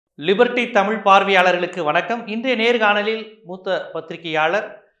Liberty Tamil பார்வையாளர்களுக்கு வணக்கம். இன்றைய நேர்காணலில் மூத்த பத்திரிகையாளர்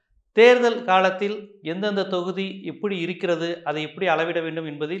தேர்தல் காலத்தில் எந்தெந்த தொகுதி எப்படி இருக்கிறது, அதை எப்படி அளவிட வேண்டும்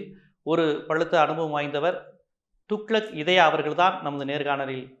என்பதில் ஒரு பழுத்த அனுபவம் வாய்ந்தவர் துக்ளக் இதயா அவர்கள்தான் நமது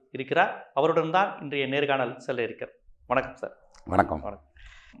நேர்காணலில் இருக்கிறார். அவருடன் தான் இன்றைய நேர்காணல் செல்ல இருக்கிறார். வணக்கம் சார். வணக்கம். வணக்கம்.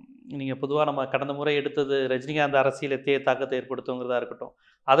 நீங்கள் பொதுவாக நம்ம கடந்த முறை எடுத்தது ரஜினிகாந்த் அரசியல் எத்தகைய தாக்கத்தை ஏற்படுத்துங்கிறதா இருக்கட்டும்,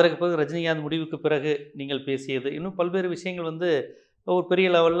 அதற்கு பிறகு ரஜினிகாந்த் முடிவுக்கு பிறகு நீங்கள் பேசியது, இன்னும் பல்வேறு விஷயங்கள் ஒரு பெரிய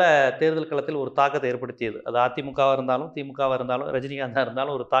லெவலில் தேர்தல் களத்தில் ஒரு தாக்கத்தை ஏற்படுத்தியது. அது அதிமுகவாக இருந்தாலும் திமுகவாக இருந்தாலும் ரஜினிகாந்தாக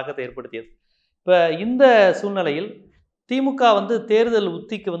இருந்தாலும் ஒரு தாக்கத்தை ஏற்படுத்தியது. இப்போ இந்த சூழ்நிலையில் திமுக தேர்தல்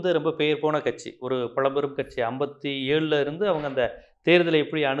உத்திக்கு ரொம்ப பெயர் போன கட்சி, ஒரு பழம்பெரும் கட்சி. 57 இருந்து அவங்க அந்த தேர்தலை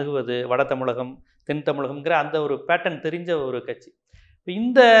எப்படி அணுகுவது, வட தமிழகம் தென் தமிழகம்ங்கிற அந்த ஒரு பேட்டர்ன் தெரிஞ்ச ஒரு கட்சி. இப்போ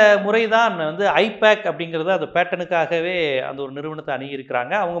இந்த முறை தான் ஐபேக் அப்படிங்கிறத அந்த பேட்டனுக்காகவே அந்த ஒரு நிறுவனத்தை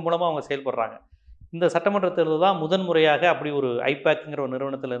அணுகியிருக்கிறாங்க. அவங்க மூலமாக அவங்க செயல்படுறாங்க. இந்த சட்டமன்ற தேர்தல் தான் முதன் முறையாக அப்படி ஒரு ஐபேக்குங்கிற ஒரு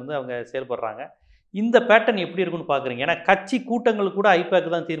நிறுவனத்திலேருந்து அவங்க செயல்படுறாங்க. இந்த பேட்டர்ன் எப்படி இருக்குன்னு பார்க்குறீங்க? ஏன்னா கட்சி கூட்டங்கள் கூட ஐபேக்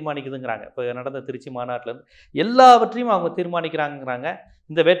தான் தீர்மானிக்குதுங்கிறாங்க. இப்போ நடந்த திருச்சி மாநாட்டிலேருந்து எல்லாவற்றையும் அவங்க தீர்மானிக்கிறாங்கிறாங்க.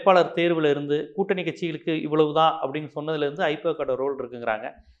 இந்த வேட்பாளர் தேர்வில் இருந்து கூட்டணி கட்சிகளுக்கு இவ்வளவு தான் அப்படின்னு சொன்னதுலேருந்து ஐபேக்கோட ரோல் இருக்குங்கிறாங்க.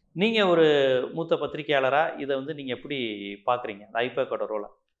 நீங்கள் ஒரு மூத்த பத்திரிகையாளராக இதை நீங்கள் எப்படி பார்க்குறீங்க, அந்த ஐபேக்கோட ரோலை?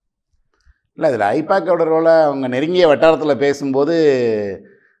 இல்லை, இதில் ஐபேக்கோட ரோலை அவங்க நெருங்கிய வட்டாரத்தில் பேசும்போது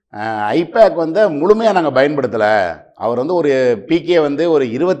ஐபேக் முழுமையாக நாங்கள் பயன்படுத்தலை. அவர் ஒரு பிகே ஒரு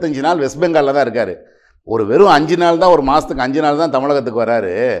 25 நாள் வெஸ்ட் பெங்காலில் தான் இருக்கார். ஒரு வெறும் 5 நாள் தான், ஒரு மாதத்துக்கு 5 நாள் தான் தமிழகத்துக்கு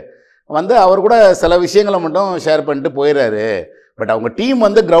வராரு. அவர் கூட சில விஷயங்களை மட்டும் ஷேர் பண்ணிட்டு போயிடுறாரு. பட் அவங்க டீம்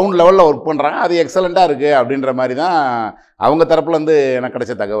கிரவுண்ட் லெவலில் ஒர்க் பண்ணுறாங்க, அது எக்ஸலண்ட்டாக இருக்குது அப்படின்ற மாதிரி தான் அவங்க தரப்புலேருந்து எனக்கு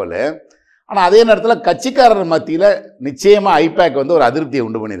கிடைச்ச தகவல். ஆனால் அதே நேரத்தில் கட்சிக்காரர் மத்தியில் நிச்சயமாக ஐபேக் ஒரு அதிருப்தியை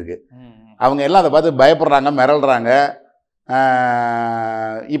உண்டு பண்ணியிருக்கு. அவங்க எல்லாம் அதை பார்த்து பயப்படுறாங்க, மிரள்றாங்க.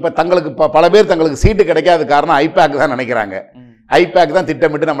 இப்போ தங்களுக்கு பல பேர் தங்களுக்கு சீட்டு கிடைக்காத காரணம் ஐபேக் தான் நினைக்கிறாங்க. ஐபேக் தான்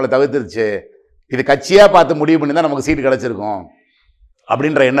திட்டமிட்டு நம்மளை தவிர்த்துருச்சு, இது கட்சியாக பார்த்து முடிவு பண்ணி தான் நமக்கு சீட்டு கிடச்சிருக்கும்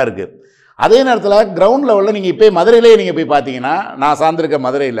அப்படின்ற எண்ணம் இருக்குது. அதே நேரத்தில் கிரவுண்ட் லெவலில் நீங்கள் இப்போ மதுரையிலே நீங்கள் போய் பார்த்தீங்கன்னா, நான் சார்ந்திருக்க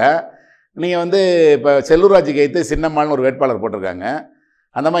மதுரையில் நீங்கள் இப்போ செல்லூர் ராஜுக்கு எதிர்த்து சின்னம்மாள்னு ஒரு வேட்பாளர் போட்டிருக்காங்க.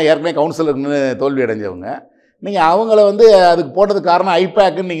 அந்த மாதிரி ஏற்கனவே கவுன்சிலருக்குன்னு தோல்வி அடைஞ்சவங்க. நீங்கள் அவங்கள அதுக்கு போட்டதுக்கு காரணம்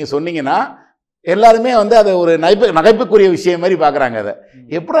ஐபேக்குன்னு நீங்கள் சொன்னீங்கன்னா எல்லாருமே அதை ஒரு நகைப்புக்குரிய விஷயம் மாதிரி பார்க்குறாங்க. அதை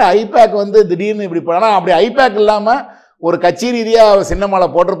எப்படி ஐபேக் திடீர்னு இப்படி பண்ணால், அப்படி ஐபேக் இல்லாமல் ஒரு கட்சி ரீதியாக சின்னமாலை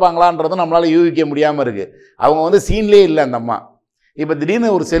போட்டிருப்பாங்களான்றதும் நம்மளால் யூகிக்க முடியாமல் இருக்குது. அவங்க சீன்லேயே இல்லை அந்த அம்மா. இப்போ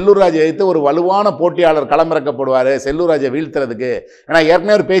திடீர்னு ஒரு செல்லூர் ராஜை எடுத்து ஒரு வலுவான போட்டியாளர் களமிறக்கப்படுவார் செல்லூர் ராஜை வீழ்த்துறதுக்கு. ஏன்னா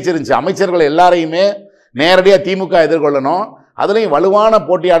ஏற்கனவே ஒரு பேச்சு இருந்துச்சு, அமைச்சர்கள் எல்லாரையுமே நேரடியாக திமுக எதிர்கொள்ளணும், அதுலேயும் வலுவான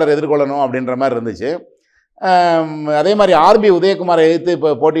போட்டியாளர் எதிர்கொள்ளணும் அப்படின்ற மாதிரி இருந்துச்சு. அதே மாதிரி ஆர்பி உதயகுமாரை எதிர்த்து இப்போ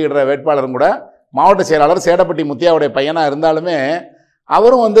போட்டியிடுற வேட்பாளரும் கூட மாவட்ட செயலாளர் சேடப்பட்டி முத்தியாவுடைய பையனாக இருந்தாலுமே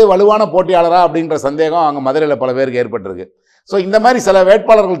அவரும் வலுவான போட்டியாளரா அப்படின்ற சந்தேகம் அங்கே மதுரையில் பல பேருக்கு ஏற்பட்டிருக்கு. ஸோ இந்த மாதிரி சில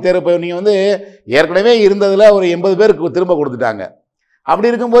வேட்பாளர்கள் தேர்வு நீங்கள் ஏற்கனவே இருந்ததில் ஒரு 80 பேருக்கு திரும்ப கொடுத்துட்டாங்க. அப்படி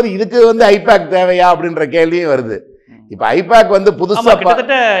இருக்கும்போது இதுக்கு ஐபேக் தேவையா அப்படின்ற கேள்வியும் வருது. இப்போ ஐபேக் புதுசாக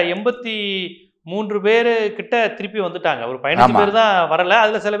கிட்டத்தட்ட 83 பேர் கிட்ட திருப்பி வந்துட்டாங்க. ஒரு 15 பேர் தான் வரல.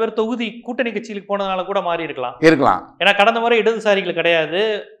 அதுல சில பேர் தொகுதி கூட்டணி கட்சிகளுக்கு போனதுனால கூட மாறி இருக்கலாம். ஏன்னா கடந்த முறை இடதுசாரிகள் கிடையாது,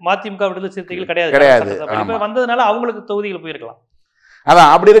 மதிமுக விடுதலை சிறுத்தைகள் கிடையாது. வந்ததுனால அவங்களுக்கு தொகுதிகள் போயிருக்கலாம்.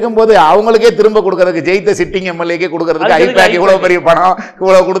 அதான் அப்படி இருக்கும்போது அவங்களுக்கே திரும்ப கொடுக்கறதுக்கு, ஜெயித்த சிட்டிங் எம்எல்ஏக்கே கொடுக்கறதுக்கு ஐபேக் இவ்வளவு பெரிய பணம்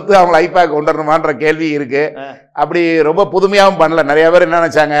இவ்வளவு கொடுத்து அவங்களை ஐபேக் கொண்டு வரணுமான்ற கேள்வி இருக்கு. அப்படி ரொம்ப புதுமையாகவும் பண்ணல. நிறைய பேர் என்ன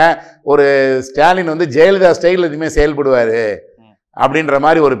நினைச்சாங்க, ஒரு ஸ்டாலின் ஜெயலலிதா ஸ்டைல் எதுவுமே செயல்படுவாரு அப்படின்ற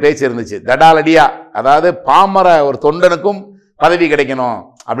மாதிரி ஒரு பேச்சு இருந்துச்சு. தடாலடியா, அதாவது பாமர ஒரு தொண்டனுக்கும் பதவி கிடைக்கணும்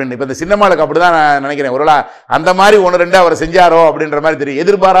அப்படின்னு. இப்போ இந்த சின்னம்மாளுக்கு அப்படிதான் நான் நினைக்கிறேன். ஒருவேளை அந்த மாதிரி 1-2 அவர் செஞ்சாரோ அப்படின்ற மாதிரி தெரியும்.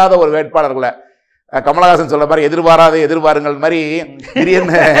 எதிர்பாராத ஒரு வேட்பாளர்களை, கமலஹாசன் சொல்ல மாதிரி எதிர்பாராத எதிர்பாருங்கள் மாதிரி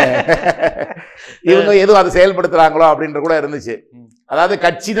திடீர்னு இவங்க எதுவும் அதை செயல்படுத்துறாங்களோ அப்படின்ற கூட இருந்துச்சு. அதாவது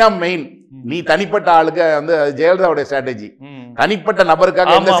கட்சி தான் மெயின், நீ தனிப்பட்ட ஆளுக்கு ஜெயலலிதாவுடைய ஸ்ட்ராட்டஜி. தனிப்பட்ட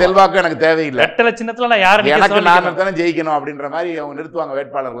நபருக்காக எந்த செல்வாக்கும் எனக்கு தேவையில்லை, எனக்கு நான் தானே ஜெயிக்கணும் அப்படின்ற மாதிரி அவங்க நிறுத்துவாங்க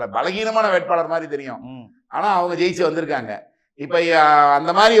வேட்பாளர்களை. பலகீனமான வேட்பாளர் மாதிரி தெரியும், ஆனா அவங்க ஜெயிச்சு வந்திருக்காங்க. இப்ப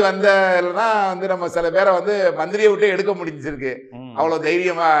அந்த மாதிரி வந்ததான் நம்ம சில பேரை மந்திரியை விட்டு எடுக்க முடிஞ்சிருக்கு. அவ்வளவு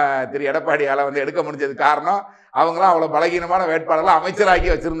தைரியமா திரு எடப்பாடியால எடுக்க முடிஞ்சது காரணம் அவங்களாம் அவ்வளவு பலகீனமான வேட்பாளர்கள் அமைச்சராக்கி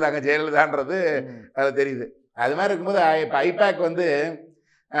வச்சிருந்தாங்க ஜெயலலிதான்றது அது தெரியுது. அது மாதிரி இருக்கும்போது இப்ப ஐபேக்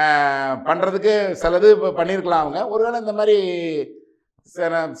பண்றதுக்கு சிலது பண்ணியிருக்கலாம். அவங்க ஒருவேளை இந்த மாதிரி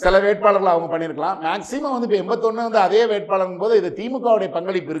சில வேட்பாளர்கள் அவங்க பண்ணியிருக்கலாம். மேக்சிமம் இப்போ 81 அதே வேட்பாளர் போது இது திமுகவுடைய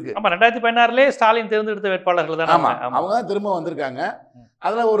பங்களிப்பு இருக்கு. 2016 ஸ்டாலின் தேர்ந்தெடுத்த வேட்பாளர்கள் தான். ஆமா, அவங்க தான் திரும்ப வந்திருக்காங்க.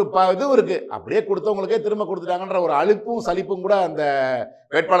 அதுல ஒரு இதுவும் இருக்கு, அப்படியே கொடுத்தவங்களுக்கே திரும்ப கொடுத்துட்டாங்கன்ற ஒரு அலுப்பும் சலிப்பும் கூட அந்த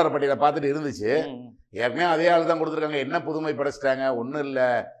வேட்பாளர் பட்டியலை பார்த்துட்டு இருந்துச்சு. ஏற்கனவே அதே ஆள் தான் கொடுத்துருக்காங்க, என்ன புதுமை படைச்சிட்டாங்க, ஒன்றும் இல்லை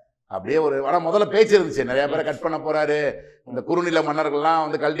அப்படியே ஒரு ஆனால் முதல்ல பேச்சு இருந்துச்சு, நிறைய பேரை கட் பண்ண போறாரு, இந்த குறுநில மன்னர்கள்லாம்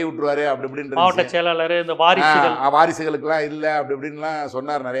வந்து கழட்டி விட்டுருவாரு அப்படி இப்படின்னு மாவட்ட செயலாளர் இந்த வாரிசுகள் வாரிசுகளுக்குலாம் இல்லை அப்படி இப்படின்லாம்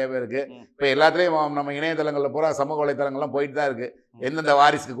சொன்னார் நிறைய பேருக்கு. இப்போ எல்லாத்துலேயும் நம்ம இணையதளங்களில் பூரா சமூக வலைத்தளங்கள்லாம் போயிட்டு தான் இருக்கு, எந்தெந்த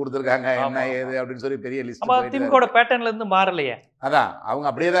வாரிசுக்கு கொடுத்துருக்காங்க என்ன ஏது அப்படின்னு சொல்லி பெரிய லிஸ்ட். திமுக பேட்டர்ன்ல இருந்து மாறலையே, அதான் அவங்க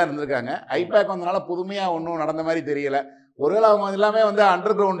அப்படியே தான் இருந்திருக்காங்க. ஐபேக் வந்தனால புதுமையாக ஒன்றும் நடந்த மாதிரி தெரியல. ஒருவேளை அவங்க எல்லாமே வந்து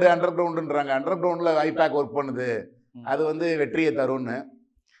அண்டர் கிரவுண்டுன்றாங்க, அண்டர் கிரவுண்டில் ஐபேக் ஒர்க் பண்ணுது, அது வந்து வெற்றியை தரும்னு.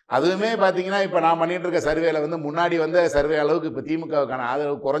 அதுவுமே பார்த்தீங்கன்னா இப்போ நான் பண்ணிட்டு இருக்க சர்வேல வந்து முன்னாடி வந்த சர்வே அளவுக்கு இப்போ திமுகவுக்கான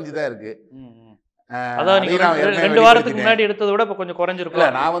ஆதரவு குறைஞ்சி தான் இருக்கு. அதான் 2 வாரத்துக்கு முன்னாடி எடுத்ததை விட இப்போ கொஞ்சம்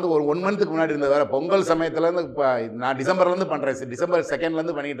குறைஞ்சிருக்குல்ல. நான் வந்து ஒரு 1 மந்த்துக்கு முன்னாடி இருந்தது வேற, பொங்கல் சமயத்துலேருந்து இப்போ நான் டிசம்பர்லேருந்து பண்ணுறேன், டிசம்பர்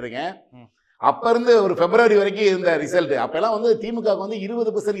 2லேருந்து பண்ணிட்டு இருக்கேன். அப்போ இருந்து ஒரு பிப்ரவரி வரைக்கும் இருந்த ரிசல்ட் அப்பெல்லாம் வந்து திமுகவுக்கு வந்து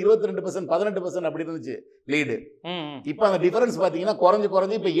 20%, 22%, 18% அப்படி இருந்துச்சு லீடு. இப்போ அந்த டிஃபரன்ஸ் பார்த்தீங்கன்னா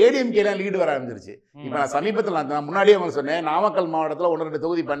குறைஞ்சு இப்போ ஏடிஎம்கேலாம் லீடு வர ஆரம்பிச்சிருச்சு. இப்போ நான் சமீபத்தில் நான் முன்னாடியே அவங்க சொன்னேன், நாமக்கல் மாவட்டத்தில் 1-2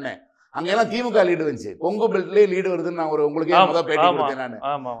 தொகுதி பண்ணேன், அங்கெல்லாம் திமுக லீடு வந்துச்சு. கொங்கு பெல்ட்லேயே லீடு வருதுன்னு நான் உங்களுக்கே முதல் பேட்டி கொடுத்தேன்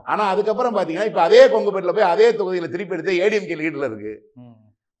நான். ஆனால் அதுக்கப்புறம் பார்த்தீங்கன்னா இப்போ அதே கொங்கு பெல்ட்டில் போய் அதே தொகுதியில் திருப்பி எடுத்து ஏடிஎம்கே லீடில் இருக்கு.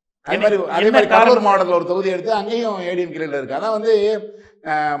 அதே மாதிரி கடலூர் மாவட்டத்தில் ஒரு தொகுதி எடுத்து அங்கேயும் ஏடிஎம்கே லீடில் இருக்கு. அதான் வந்து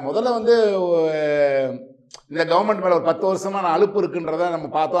முதல்ல வந்து இந்த கவர்மெண்ட் மேலே ஒரு 10 வருஷமா நான் அலுப்பு இருக்குன்றத நம்ம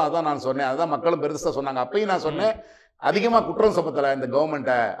பார்த்தோம். அதான் நான் சொன்னேன், அதுதான் மக்களும் பெருசாக சொன்னாங்க. அப்பயும் நான் சொன்னேன் அதிகமாக குற்றம் சுமத்தலை இந்த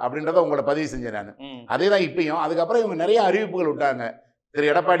கவர்மெண்ட்டை அப்படின்றத உங்களோட பதிவு செஞ்சேன் நான். அதே தான் இப்பயும். அதுக்கப்புறம் இவங்க நிறைய அறிவிப்புகள் விட்டாங்க.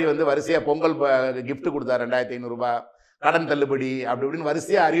 திரு எடப்பாடி வந்து வரிசையாக பொங்கல் கிஃப்ட் கொடுத்தாரு 2500 ரூபாய், கடன் தள்ளுபடி அப்படி இப்படின்னு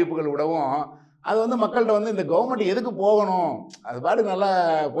வரிசையாக அறிவிப்புகள் விடவும் அது வந்து மக்கள்கிட்ட வந்து இந்த கவர்மெண்ட் எதுக்கு போகணும், அது பாட்டு நல்லா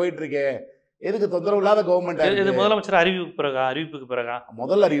போயிட்டு இருக்கே, எதுக்கு தொந்தரவு இல்லாத கவர்மெண்ட். இது முதலமைச்சர் அறிவிப்புக்கு பிறகா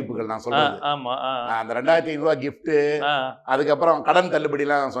முதல் அறிவிப்புகள் நான் சொல்றேன். ஆமா, அந்த 2500 ரூபாய் கிஃப்ட், அதுக்கப்புறம் கடன் தள்ளுபடி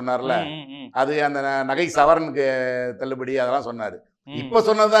எல்லாம் சொன்னார்ல, அது அந்த நகை சவரனுக்கு தள்ளுபடி அதெல்லாம் சொன்னாரு. இப்ப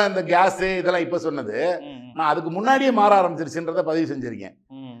சொன்னதுதான் இந்த கேஸ் இதெல்லாம் இப்ப சொன்னது. நான் அதுக்கு முன்னாடியே மாற ஆரம்பிச்சிருச்சுன்றத பதிவு செஞ்சிருக்கேன்.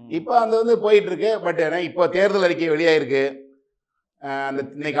 இப்ப அந்த வந்து போயிட்டு இருக்கு. பட் ஏன்னா இப்போ தேர்தல் அறிக்கை வெளியாயிருக்கு, அந்த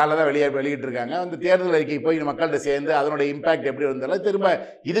இன்னைக்கு காலையில் தான் வெளியிட்டு இருக்காங்க. அந்த தேர்தல் அறிக்கை போய் மக்கள்கிட்ட சேர்ந்து அதனுடைய இம்பாக்ட் எப்படி இருந்தாலும் திரும்ப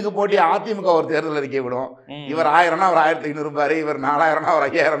இதுக்கு போட்டி அதிமுக ஒரு தேர்தல் அறிக்கை விடும். இவர் 1000னா அவர் 1500 பாரு, இவர் 4000னா அவர்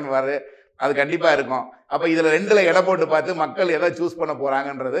 5000 பாரு, அது கண்டிப்பாக இருக்கும். அப்போ இதில் 2ல் எடை போட்டு பார்த்து மக்கள் எதை சூஸ் பண்ண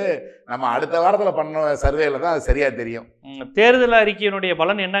போகிறாங்கன்றது நம்ம அடுத்த வாரத்தில் பண்ண சர்வேல தான் அது சரியாக தெரியும். தேர்தல் அறிக்கையினுடைய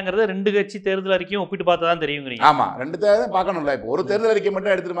பலன் என்னங்கிறது 2 கட்சி தேர்தல் அறிக்கையும் ஒப்பிட்டு பார்த்தா தான் தெரியுங்கிறீங்க. ஆமாம், 2 தேர்தல் பார்க்கணும்ல. இப்போ ஒரு தேர்தல் அறிக்கை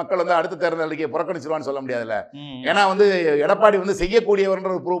மட்டும் எடுத்துட்டு மக்கள் வந்து அடுத்த தேர்தல் அறிக்கையை புறக்கணிச்சிருவான்னு சொல்ல முடியாதுல்ல. ஏன்னா வந்து எடப்பாடி வந்து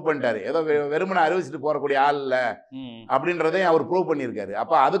செய்யக்கூடியவர்ன்ற ப்ரூவ் பண்ணிட்டாரு, ஏதோ வெறுமனை அறிவிச்சிட்டு போகக்கூடிய ஆள் இல்லை அப்படின்றதையும் அவர் ப்ரூவ் பண்ணியிருக்காரு.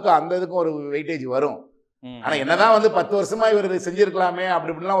 அப்போ அதுக்கும் அந்த இதுக்கும் ஒரு வெயிட்டேஜ் வரும். ஆனால் என்னதான் வந்து 10 வருஷமா இவர் செஞ்சிருக்கலாமே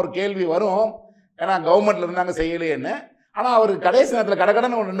அப்படி இப்படிலாம் ஒரு கேள்வி வரும். ஏன்னா கவர்மெண்ட்ல இருந்தாங்க செய்யலையேன்னு. ஆனால் அவர் கடைசி நேரத்தில்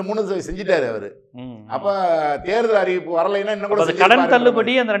கடகடன்னு 2-3 செஞ்சுட்டாரு அவர். அப்போ தேர்தல் அறிவிப்பு வரலைன்னா இன்னும் கூட கடன்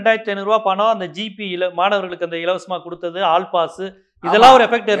தள்ளுபடி, அந்த 2500 ரூபாய் பணம், அந்த ஜிபி மாணவர்களுக்கு அந்த இலவசமா கொடுத்தது, ஆல் பாஸ், இதெல்லாம் ஒரு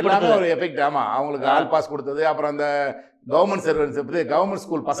எஃபெக்ட் ஏற்படுத்துது. ஒரு எஃபெக்ட். ஆமா, அவங்களுக்கு ஆல் பாஸ் கொடுத்தது, அப்புறம் அந்த கவர்மெண்ட் சர்வன்ஸ் கவர்மெண்ட்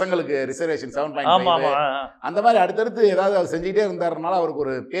ஸ்கூல் பசங்களுக்கு ரிசர்வேஷன் 7.5 அந்த மாதிரி அடுத்தடுத்து ஏதாவது அவர் செஞ்சுட்டே இருந்தாருனால அவருக்கு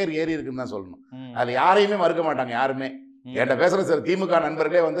ஒரு பேர் ஏறி இருக்குன்னு தான் சொல்லணும். அது யாரையுமே மறுக்க மாட்டாங்க யாருமே. என்கிட்ட பேசுற சார் திமுக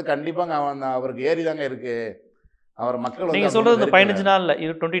நண்பர்களே வந்து கண்டிப்பாக அவருக்கு ஏறி தாங்க இருக்கு. அவர் மக்கள் நீங்க சொல்றது இந்த 15 நாள்ல,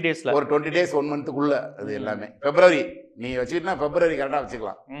 இது 20 டேஸ்ல, ஒரு 20 டேஸ் 1 மந்த்துக்குள்ள அது எல்லாமே. பிப்ரவரி நீ வச்சுக்கிட்டா பிப்ரவரி கரெக்டாக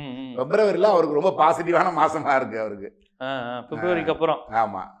வச்சுக்கலாம். பிப்ரவரியில் அவருக்கு ரொம்ப பாசிட்டிவான மாசமா இருக்கு அவருக்கு. பிப்ரவரிக்கு அப்புறம்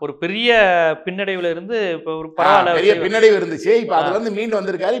ஆமா ஒரு பெரிய பின்னடைவுல இருந்து இப்போ ஒரு பரவாயில்ல பெரிய பின்னடைவு இருந்துச்சு. இப்போ அதுல இருந்து மீண்டு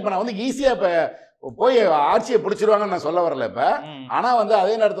வந்திருக்காரு. இப்போ நான் வந்து ஈஸியா இப்போ போய் ஆட்சியை பிடிச்சிருவாங்கன்னு நான் சொல்ல வரல இப்ப. ஆனா வந்து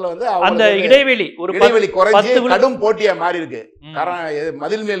அதே நேரத்துல வந்து அந்த இடைவெளி குறைஞ்சி கடும் போட்டியா மாறி இருக்கு. காரணம்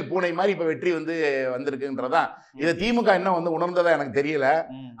மதில் மேல் பூனை மாதிரி இப்ப வெற்றி வந்து வந்திருக்குன்றதான். இதை திமுக இன்னும் வந்து உணர்ந்ததா எனக்கு தெரியல.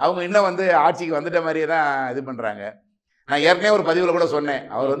 அவங்க இன்னும் வந்து ஆட்சிக்கு வந்துட்ட மாதிரியே தான் இது பண்றாங்க. நான் ஏற்கனவே ஒரு பதிவுல கூட சொன்னேன்,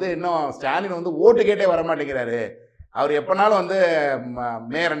 அவர் வந்து இன்னும் ஸ்டாலின் வந்து ஓட்டு கேட்டே வரமாட்டேங்கிறாரு. அவர் எப்போனாலும் வந்து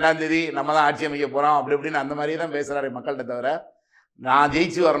மே 2ஆம் தேதி நம்ம தான் ஆட்சி அமைக்க போகிறோம் அப்படி இப்படின்னு அந்த மாதிரியே தான் பேசுகிறாரு மக்கள்கிட்ட. தவிர நான்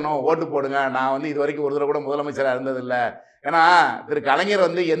ஜெயிச்சு வரணும், ஓட்டு போடுங்க, நான் வந்து இது வரைக்கும் ஒரு தடவை கூட முதலமைச்சராக இருந்ததில்லை. ஏன்னா திரு கலைஞர்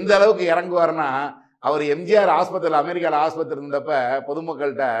வந்து எந்த அளவுக்கு இறங்குவார்னா, அவர் எம்ஜிஆர் ஆஸ்பத்திரியில் அமெரிக்காவில் ஆஸ்பத்திரி இருந்தப்ப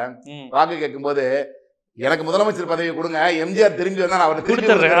பொதுமக்கள்கிட்ட வாக்கு கேட்கும்போது எனக்கு முதலமைச்சர் பதவி கொடுங்க, எம்ஜிஆர் திரும்பி வந்தா நான் அவரை திரும்பி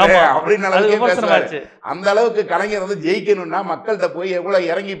அப்படின்னு அளவுக்கு பேசுறாரு. அந்த அளவுக்கு கலைஞர் வந்து ஜெயிக்கணும்னா மக்கள்கிட்ட போய் எவ்வளவு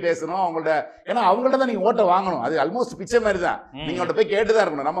இறங்கி பேசணும் அவங்கள்ட்ட. ஏன்னா அவங்கள்ட்ட தான் நீங்க ஓட்டை வாங்கணும். அது ஆல்மோஸ்ட் பிச்சை மாதிரி தான். நீங்க அவங்கள்ட்ட போய் கேட்டுதான்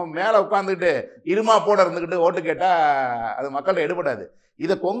இருக்கணும். நம்ம மேல உட்காந்துக்கிட்டு இருமா போட இருந்துக்கிட்டு ஓட்டு கேட்டா அது மக்கள்கிட்ட எடுபடாது.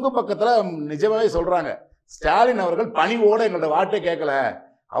 இதை கொங்கு பக்கத்துல நிஜமாவே சொல்றாங்க, ஸ்டாலின் அவர்கள் பணிவோட எங்கள்ட்ட வாட்டை கேட்கல,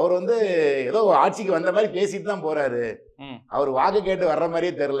 அவர் வந்து ஏதோ ஆட்சிக்கு வந்த மாதிரி பேசிட்டு தான் போறாரு, அவர் வாக்கு கேட்டு வர்ற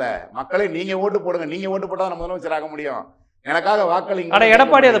மாதிரியே தெரியல. மக்களே நீங்க ஓட்டு போடுங்க, நீங்க ஓட்டு போட்டா நம்ம முதலமைச்சர் ஆக முடியும், எனக்காக வாக்களிங்க.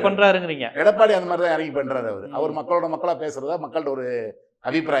 எடப்பாடி அதை பண்றாருங்கிறீங்க. எடப்பாடி அந்த மாதிரி தான் இறங்கி பண்றாரு. அவர் மக்களோட மக்களா பேசுறதா மக்கள்கிட்ட ஒரு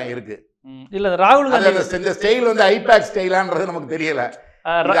அபிப்பிராயம் இருக்கு. இல்ல ராகுல் காந்தி இந்த ஸ்டைல் வந்து ஐபேக் ஸ்டைலான்றது நமக்கு தெரியல.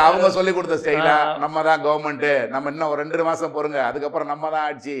 இது அவங்க சொல்லி கொடுத்த ஸ்டைலா, நம்ம தான் கவர்மெண்ட், நம்ம இன்னும் ஒரு 2 மாசம் பொறுங்க, அதுக்கப்புறம் நம்ம தான்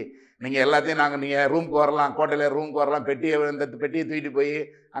ஆட்சி, நீங்க எல்லாத்தையும் நீங்க ரூமுக்கு வரலாம், கோட்டையில ரூமுக்கு வரலாம், இந்த பெட்டியை தூக்கிட்டு போய்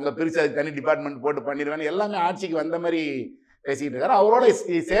அங்க பிரிச்சு அதுக்கு தனி டிபார்ட்மெண்ட் போட்டு பண்ணிடுவேன், எல்லாமே ஆட்சிக்கு வந்த மாதிரி பேசிக்கிட்டு இருக்காரு. அவரோட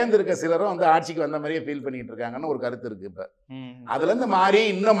சேர்ந்து இருக்க சிலரும் வந்து ஆட்சிக்கு வந்த மாதிரியே ஃபீல் பண்ணிட்டு இருக்காங்கன்னு ஒரு கருத்து இருக்கு. இப்ப அதுல இருந்து மாறி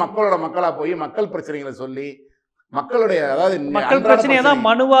இன்னும் மக்களா போய் மக்கள் பிரச்சனைகளை சொல்லி மக்களுடைய, அதாவது மக்கள் பிரச்சனையை தான்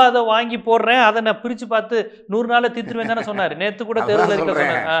மனுவா அதை வாங்கி போடுறேன், அதை நான் பிரிச்சு பார்த்து 100 நாள்ல தீர்த்துருவேன் தானே சொன்னாரு. நேத்து கூட தேர்தல்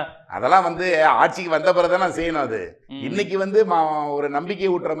அதெல்லாம் வந்து ஆட்சிக்கு வந்த பிறகுதான் செய்யணும். அது இன்னைக்கு வந்து ஒரு நம்பிக்கை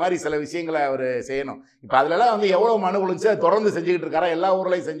ஊட்டுற மாதிரி சில விஷயங்களை அவர் செய்யணும். இப்ப அதுல எல்லாம் வந்து எவ்வளவு மனு விழுந்துச்சு, தொடர்ந்து செஞ்சுக்கிட்டு இருக்காரா, எல்லா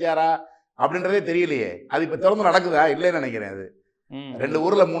ஊர்லயும் செஞ்சாரா அப்படின்றதே தெரியலையே. அது இப்ப தொடர்ந்து நடக்குதா இல்லைன்னு நினைக்கிறேன். அது 2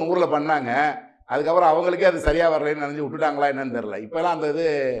 ஊர்ல 3 ஊர்ல பண்ணாங்க, அதுக்கப்புறம் அவங்களுக்கே அது சரியா வரலன்னு நினைச்சு விட்டுட்டாங்களா என்னன்னு தெரியல. இப்ப எல்லாம்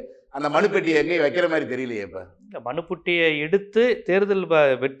அந்த மனுப்பெட்டியை எங்கேயும் வைக்கிற மாதிரி தெரியலையே. இப்ப மனுப்பெட்டியை எடுத்து தேர்தல்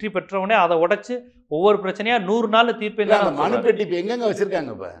வெற்றி பெற்றவனே அதை உடைச்சு ஒவ்வொரு பிரச்சனையா 100 நாள் தீர்ப்பு. அந்த மனுப்பெட்டி இப்ப எங்கெங்க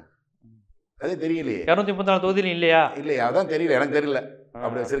வச்சிருக்காங்க? இப்ப அது தெரியலையே. 234 தொகுதியிலும் இல்லையா? இல்லையா, அதான் தெரியல, எனக்கு தெரியல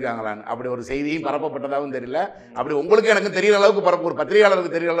அப்படி வச்சிருக்காங்களான்னு. அப்படி ஒரு செய்தியும் பரப்பப்பட்டதாகவும் தெரியல. அப்படி உங்களுக்கு எனக்கு தெரியற அளவுக்கு ஒரு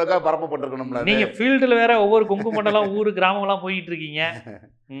பத்திரிகையாளருக்கு தெரியற அளவுக்கு பரப்பப்பட்டிருக்கணும்ல. நீங்க ஃபீல்டுல வேற ஒவ்வொரு கொங்கு மண்டலம் ஊரு கிராமம் எல்லாம் போயிட்டு இருக்கீங்க.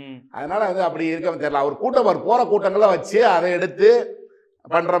 அதனால வந்து அப்படி இருக்க தெரியல. அவர் கூட்டம் போற கூட்டங்கள்லாம் வச்சு அதை எடுத்து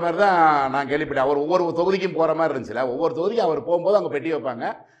பண்ற மாதிரி தான் நான் கேள்விப்பட்டேன். அவர் ஒவ்வொரு தொகுதிக்கும் போற மாதிரி இருந்துச்சுல, ஒவ்வொரு தொகுதிக்கும் அவர் போகும்போது அங்க பெட்டி வைப்பாங்க,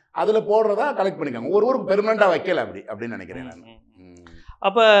 அதுல போடுறதா கலெக்ட் பண்ணிக்காங்க. ஒரு ஊருக்கு பெர்மனண்டா வைக்கல அப்படின்னு நினைக்கிறேன் நான்.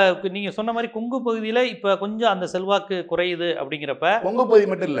 அப்ப நீங்க சொன்ன மாதிரி கொங்கு பகுதியில இப்ப கொஞ்சம் அந்த செல்வாக்கு குறையுது. அப்படிங்கிறப்ப கொங்கு பகுதி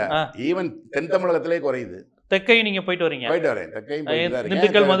மட்டும் இல்ல, ஈவன் தென் தமிழகத்திலே குறையுது. தெற்கை நீங்க போயிட்டு வரீங்க? போயிட்டு வரேன்.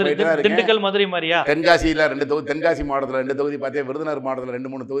 திண்டுக்கல் மதுரை மாதிரியா? தென்காசியில 2 தொகுதி, தென்காசி மாவட்டத்துல 2 தொகுதி பார்த்தேன், விருதுநகர் மாவட்டத்துல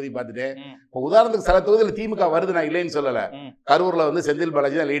 2-3 தொகுதி பார்த்துட்டேன். இப்போ உதாரணத்துக்கு சில தொகுதியில் திமுக வருது, நான் இல்லைன்னு சொல்லல. கரூர்ல வந்து செந்தில்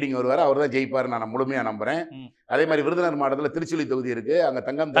பாலாஜி தான் லீடிங் வருவார், அவர் தான் ஜெயிப்பார், நான் முழுமையா நம்புறேன். அதே மாதிரி விருதுநகர் மாவட்டத்துல திருச்சுழி தொகுதி இருக்கு, அங்க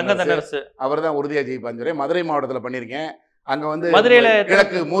தங்கம் தென்னரசு அவர் தான் உறுதியா ஜெயிப்பான்னு சொல்றேன். மதுரை மாவட்டத்துல பண்ணிருக்கேன், அங்க வந்து மதுரையில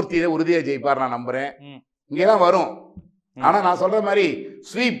கிழக்கு மூர்த்தியை உறுதியா ஜெயிப்பார் நான் நம்புறேன். இங்கெல்லாம் வரும், ஆனா நான் சொல்ற மாதிரி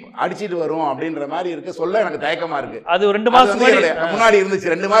ஸ்வீப் அடிச்சிட்டு வரும் அப்படின்ற மாதிரி இருக்கு. சொல்ல எனக்கு தயக்கமா இருக்கு. அது 2 மாசம் முன்னாடி இருந்துச்சு.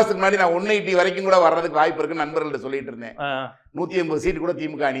 2 மாசத்துக்கு முன்னாடி நான் 180 வரைக்கும் கூட வர்றதுக்கு வாய்ப்பு இருக்குன்னு நண்பர்கள்ட்ட சொல்லிட்டு இருந்தேன். 180 சீட் கூட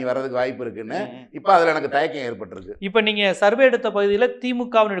திமுக அணி வர்றதுக்கு வாய்ப்பு இருக்குன்னு. இப்ப அதுல எனக்கு தயக்கம் ஏற்பட்டிருக்கு. இப்ப நீங்க சர்வே எடுத்த பகுதியில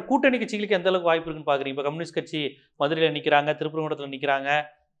திமுகவினுடைய கூட்டணி கட்சிகளுக்கு எந்த அளவுக்கு வாய்ப்பு இருக்குன்னு பாக்குறீங்க? இப்ப கம்யூனிஸ்ட் கட்சி மதுரையில நிக்கிறாங்க, திருப்பரங்குன்றத்துல நிக்கிறாங்க,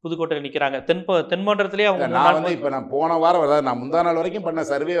 புதுக்கோட்டையில் நிக்கிறாங்க, தென்மண்டலத்திலேயே அவங்க. நான் வந்து இப்ப நான் போன வாரம், அதாவது நான் முந்தா நாள் வரைக்கும் பண்ண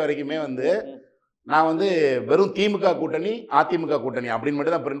சர்வே வரைக்குமே வந்து நான் வந்து வெறும் திமுக கூட்டணி அதிமுக கூட்டணி அப்படின்னு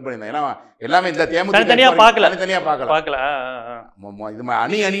மட்டும் தான் பிரிண்ட் பண்ணியிருந்தேன். ஏன்னா எல்லாமே இந்த தேமுதிக தனித்தனியா பார்க்கல இது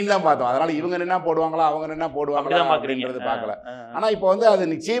அணின்னு தான் பார்த்தோம். அதனால இவங்க என்ன போடுவாங்களா அவங்க என்ன போடுவாங்களா அப்படின்றது பார்க்கல. ஆனா இப்போ வந்து அது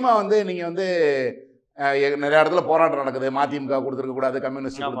நிச்சயமா வந்து நீங்க வந்து நிறைய இடத்துல போராட்டம் நடக்குது, மதிமுக கொடுத்துருக்க கூடாது,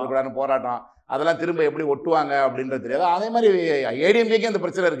 கம்யூனிஸ்ட் கொடுத்துருக்க கூடாதுன்னு போராட்டம், அதெல்லாம் திரும்ப எப்படி ஒட்டுவாங்க அப்படின்றது தெரியாது. அதே மாதிரி ஏடிஎம்கேக்கு அந்த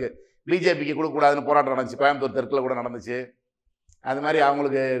பிரச்சனை இருக்கு, பிஜேபிக்கு கொடுக்கக்கூடாதுன்னு போராட்டம் நடந்துச்சு, கோயம்புத்தூர் தெற்குல கூட நடந்துச்சு. அது மாதிரி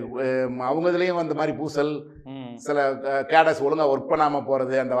அவங்களுக்கு அவங்க இதுலேயும் அந்த மாதிரி பூசல், சில கேடஸ் ஒழுங்கா ஒர்க் பண்ணாமல்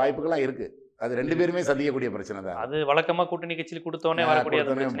போகிறது, அந்த வாய்ப்புகள்லாம் இருக்கு. அது 2 பேருமே சந்திக்கக்கூடிய பிரச்சனை தான். அது வழக்கமாக கூட்டணி கட்சியில் கொடுத்தோன்னே வரக்கூடிய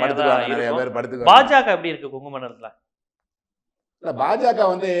படுத்துக்குவாங்க, நிறைய பேர் படுத்துக்குவாங்க. பாஜக எப்படி இருக்கு கொங்கு மண்டலத்தில்? இல்லை, பாஜக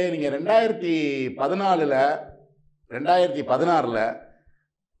வந்து நீங்கள் 2016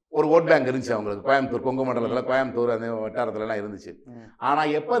 ஒரு ஓட் பேங்க் இருந்துச்சு அவங்களுக்கு, கோயம்புத்தூர் கொங்கு மண்டலத்தில், கோயம்புத்தூர் அந்த வட்டாரத்துலலாம் இருந்துச்சு.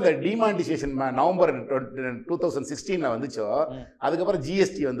 ஆனால் எப்போ இந்த டிமானிட்டைசேஷன் நவம்பர் 2016 வந்துச்சோ, அதுக்கப்புறம்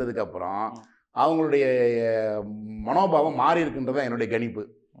ஜிஎஸ்டி வந்ததுக்கப்புறம் அவங்களுடைய மனோபாவம் மாறி இருக்குன்றதான் என்னுடைய கணிப்பு.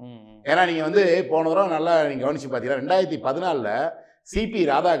 ஏன்னா நீங்கள் வந்து போன தடவை நல்லா நீங்கள் கவனிச்சு பார்த்தீங்கன்னா 2014 சிபி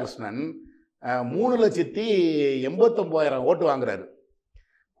ராதாகிருஷ்ணன் 3,89,000 ஓட்டு வாங்குறாரு.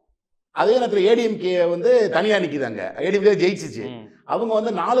 அதே நேரத்தில் ஏடிஎம்கே வந்து தனியாக நிற்கிதாங்க, ஏடிஎம்கே ஜெயிச்சிச்சு, அவங்க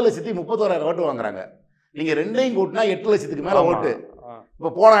வந்து 4,31,000 ஓட்டு வாங்குறாங்க. நீங்க 2ஐயும் கூட்டினா 8 லட்சத்துக்கு மேல ஓட்டு.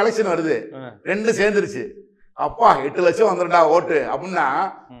 இப்ப போன எலெக்ஷன் வருது, 2 சேர்ந்துருச்சு, அப்பா 8 லட்சம் வந்துருண்டா ஓட்டு அப்படின்னா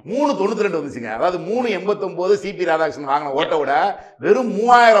 392 வந்துச்சுங்க. அதாவது 389 சிபி ராதாகிருஷ்ணன் வாங்கின ஓட்டை விட வெறும்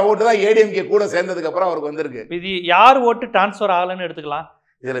 3000 ஓட்டு தான் ஏடிஎம்கே கூட சேர்ந்ததுக்கு அப்புறம் அவருக்கு வந்திருக்கு. இது யார் ஓட்டு டிரான்ஸ்பர் ஆகலன்னு எடுத்துக்கலாம்.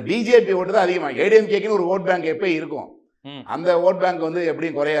 இதுல பிஜேபி ஓட்டு தான் அதிகமா. ஏடிஎம்கேக்குன்னு ஒரு ஓட் பேங்க் எப்பயும் இருக்கும், அந்த ஓட் பேங்க் வந்து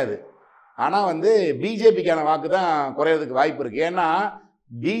எப்படியும் குறையாது. ஆனால் வந்து பிஜேபிக்கான வாக்கு தான் குறையிறதுக்கு வாய்ப்பு இருக்குது. ஏன்னா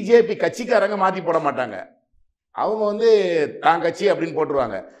பிஜேபி கட்சிக்காரங்க மாற்றி போட மாட்டாங்க, அவங்க வந்து தான் கட்சி அப்படின்னு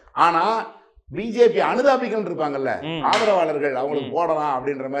போட்டுருவாங்க. ஆனால் பிஜேபி அனுதாபிகள் இருப்பாங்கல்ல, ஆதரவாளர்கள், அவங்களுக்கு போடலாம்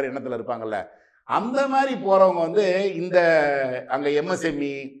அப்படின்ற மாதிரி எண்ணத்தில் இருப்பாங்கல்ல, அந்த மாதிரி போகிறவங்க வந்து இந்த அங்கே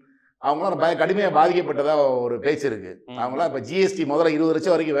எம்எஸ்எம்இ அவங்களாம் கடுமையாக பாதிக்கப்பட்டதாக ஒரு பேச்சு இருக்குது. அவங்களாம் இப்போ ஜிஎஸ்டி முதல்ல 20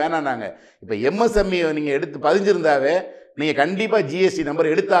 லட்சம் வரைக்கும் வேணான்னாங்க. இப்போ எம்எஸ்எம்இ நீங்கள் எடுத்து பதிஞ்சிருந்தாவே நீங்கள் கண்டிப்பாக ஜிஎஸ்டி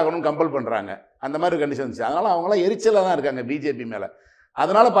நம்பர் எடுத்தாகணும்னு கம்பல் பண்ணுறாங்க. அந்த மாதிரி ஒரு கண்டிஷன் இருந்துச்சு. அதனால் அவங்களாம் எரிச்சலாக தான் இருக்காங்க பிஜேபி மேலே.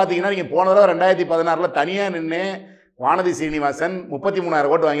 அதனால் பார்த்தீங்கன்னா நீங்கள் போன தடவை 2016 தனியாக நின்று வானதி சீனிவாசன்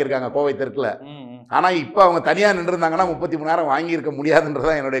 33,000 ஓட்டு வாங்கியிருக்காங்க கோவை தெற்கில். ஆனால் இப்போ அவங்க தனியாக நின்றுருந்தாங்கன்னா 33,000 வாங்கியிருக்க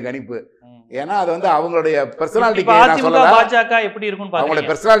முடியாதுன்றதான் என்னுடைய கணிப்பு. ஏன்னா அது வந்து அவங்களுடைய பெர்சனாலிட்டிக்கு நான் சொல்லலை, பாஜக எப்படி இருக்கும்னு அவங்களுடைய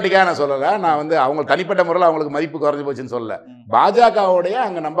பெர்சனாலிட்டிக்காக நான் சொல்லலை. நான் வந்து அவங்க தனிப்பட்ட முறையில் அவங்களுக்கு மதிப்பு குறைஞ்சி போச்சுன்னு சொல்லலை, பாஜகவுடைய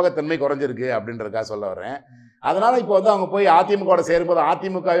அங்கே நம்பகத்தன்மை குறைஞ்சிருக்கு அப்படின்றதுக்காக சொல்ல வரேன். அதனால இப்போ வந்து அவங்க போய் அதிமுகவோட சேரும்போது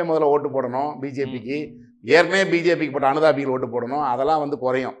அதிமுகவே முதல்ல ஓட்டு போடணும், பிஜேபிக்கு ஏற்கனவே பிஜேபிக்கு போட்ட அனுதாபிகள் ஓட்டு போடணும், அதெல்லாம் வந்து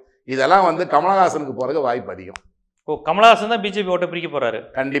குறையும். இதெல்லாம் வந்து கமலஹாசனுக்கு போகிறதுக்கு வாய்ப்பு அதிகம். ஓ, கமலஹாசன் தான் பிஜேபி ஓட்டை பிரிக்க போறாரு.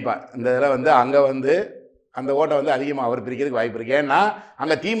 கண்டிப்பாக இந்த இதில் வந்து அங்கே வந்து அந்த ஓட்டை வந்து அதிகமாக அவர் பிரிக்கிறதுக்கு வாய்ப்பு இருக்கு. ஏன்னா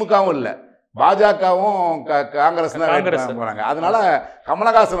அங்கே திமுகவும் இல்லை, பாஜகவும் காங்கிரஸ் தான் போறாங்க. அதனால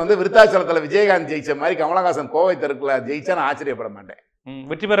கமலஹாசன் வந்து விருத்தாச்சலத்தில் விஜயகாந்த் ஜெயிச்ச மாதிரி கமலஹாசன் கோவை தெருக்குல ஜெயிச்சா நான் ஆச்சரியப்பட மாட்டேன்.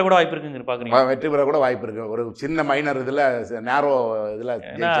 வெற்றி பெற கூட வாய்ப்பு இருக்குங்க பாக்குறீங்க? வெற்றி பெற கூட வாய்ப்பு இருக்கு, ஒரு சின்ன மைனர் இதுல நேரோ இதுல.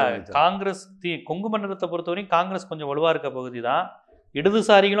 காங்கிரஸ் கொங்கு மண்டலத்தை பொறுத்தவரைக்கும் காங்கிரஸ் கொஞ்சம் வலுவா இருக்க பகுதி தான்.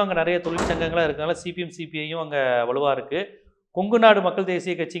 இடதுசாரிகளும் அங்கே நிறைய தொழிற்சங்கங்களாக இருக்கனால சிபிஎம் சிபிஐயும் அங்கே வலுவாக இருக்குது. கொங்கு நாடு மக்கள்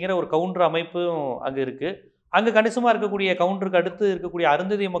தேசிய கட்சிங்கிற ஒரு கவுண்டர் அமைப்பும் அங்கே இருக்குது. அங்கே கணிசமாக இருக்கக்கூடிய கவுண்டருக்கு அடுத்து இருக்கக்கூடிய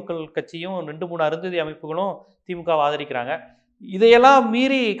அருந்ததி மக்கள் கட்சியும் 2-3 அருந்ததி அமைப்புகளும் திமுகவை ஆதரிக்கிறாங்க. இதையெல்லாம்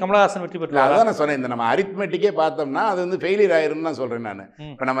மீறி கமலஹாசன் வெற்றி பெற்றார். அதான் நான் சொன்னேன், இந்த நம்ம அரித்மெட்டிக்கே பார்த்தோம்னா அது வந்து ஃபெயிலியர் ஆயிரும்னு தான் சொல்கிறேன் நான்.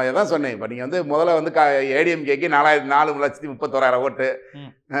 இப்போ நம்ம எதான் சொன்னேன், இப்போ நீங்கள் வந்து முதல்ல வந்து ஏடிஎம்கேக்கு 4,31,000 ஓட்டு,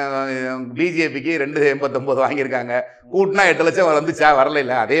 பிஜேபிக்கு 289 வாங்கியிருக்காங்க, கூட்டினா 8 லட்சம் வந்துச்சா வரல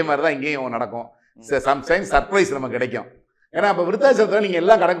இல்லை. அதே மாதிரி தான் இங்கேயும் நடக்கும். சம்டைம்ஸ் சர்ப்ரைஸ் நமக்கு கிடைக்கும். ஏன்னா இப்போ விருத்தாச்சலத்தில் நீங்கள்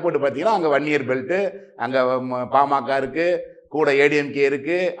எல்லாம் கணக்கு போட்டு பார்த்தீங்கன்னா அங்கே 1 இயர் பெல்ட்டு, அங்கே பாமக இருக்குது, கூட ஏடிஎம்கே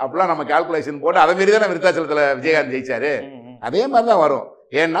இருக்குது, அப்படிலாம் நம்ம கால்குலேஷன் போட்டு அதை மாரி தானே விருத்தாச்சலத்தில் விஜயகாந்த் ஜெயிச்சாரு. அதே மாதிரி தான் வரும்.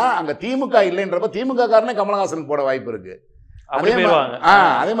 ஏன்னா அங்கே திமுக இல்லைன்றப்ப திமுக காரனே கமலஹாசன் போட வாய்ப்பு இருக்கு.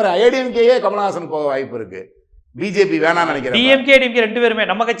 அதே மாதிரி ஏடிஎம்கேயே கமலஹாசன் போக வாய்ப்பு இருக்கு. பிஜேபி வேணாம்னு நினைக்கிறேன். டிஎம்கே டிஎம்கே ரெண்டு பேருமே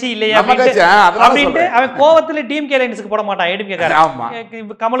நம்ம கட்சி இல்லையா அப்படின்ட்டு அவன் கோவத்துல டிஎம்கே அலையன்ஸ்க்கு போட மாட்டான், ஏடிஎம்கே காரன். ஆமா,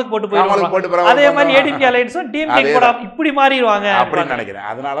 கமலுக்கு போட்டு போயிடுவாங்க. அதே மாதிரி ஏடிஎம்கே அலையன்ஸும் டிஎம்கே போட இப்படி மாறிடுவாங்க அப்படின்னு நினைக்கிறேன்.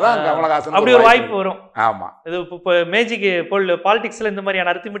 அதனால தான் கமலஹாசன் அப்படி ஒரு வாய்ப்பு வரும். ஆமா, இது இப்போ மேஜிக் பாலிடிக்ஸ்ல இந்த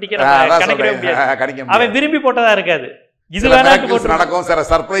மாதிரியான அரித்மெட்டிக்கே கணக்கிட முடியாது. அவன் விரும்பி போட்டதா இருக்காது. இது நடக்கும், சில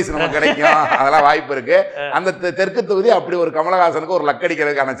சர்ப்ரைஸ் நமக்கு கிடைக்கும், அதெல்லாம் வாய்ப்பு இருக்கு. அந்த தெற்கு தொகுதி அப்படி ஒரு கமலஹாசனுக்கு ஒரு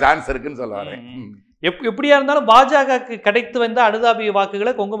லக்கடிக்கிறதுக்கான சான்ஸ் இருக்குன்னு சொல்ல வரேன். எப்படியா இருந்தாலும் பாஜகவுக்கு கிடைத்து வந்த அனுதாபி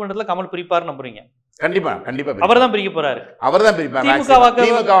வாக்குகளை கொங்கு மண்டலத்தில் கமல் பிரிப்பார் நம்புறீங்க? கண்டிப்பா கண்டிப்பா அவர் தான் பிரிக்க போறாரு. அவர் தான் பிரிப்பார்.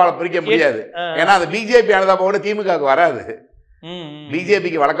 திமுகவால பிரிக்க முடியாது. ஏன்னா அது பிஜேபி அனுதாபோட திமுகவுக்கு வராது.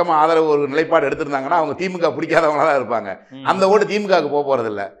 பிஜேபிக்கு வழக்கமா ஆதரவு ஒரு நிலைப்பாடு எடுத்திருந்தாங்கன்னா அவங்க திமுக பிடிக்காதவங்களா தான் இருப்பாங்க. அந்த ஓட்டு திமுகவுக்கு போக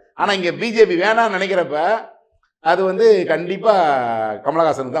போறது இல்லை. ஆனா இங்க பிஜேபி வேணாம்னு நினைக்கிறப்ப அது வந்து கண்டிப்பா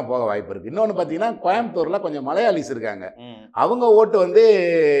கமலஹாசனுக்கு தான் போக வாய்ப்பு இருக்கு. இன்னொன்று பார்த்தீங்கன்னா கோயம்புத்தூர்ல கொஞ்சம் மலையாளிஸ் இருக்காங்க, அவங்க ஓட்டு வந்து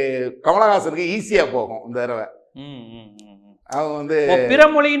கமலஹாசனுக்கு ஈஸியா போகும் இந்த தடவை. அவங்க வந்து பிற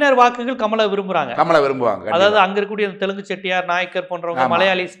மொழியினர் வாக்குகள் கமலை விரும்புவாங்க. அதாவது அங்க இருக்கக்கூடிய தெலுங்கு செட்டியார், நாயக்கர் போன்றவங்க,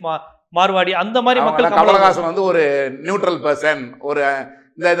 மலையாளிஸ், மார்வாடி, அந்த மாதிரி மக்கள். கமலஹாசன் வந்து ஒரு நியூட்ரல் பர்சன், ஒரு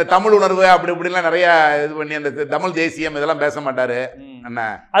இந்த தமிழ் உணர்வு அப்படி இப்படிலாம் நிறைய இது பண்ணி அந்த தமிழ் தேசியம் இதெல்லாம் பேச மாட்டாரு.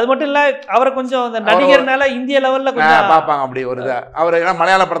 அது மட்டும் இல்ல, அவரை கொஞ்சம் அந்த நடிகர்னால இந்திய லெவல்ல கொஞ்சம் பாப்பாங்க. அப்படி ஒரு அவர் ஏன்னா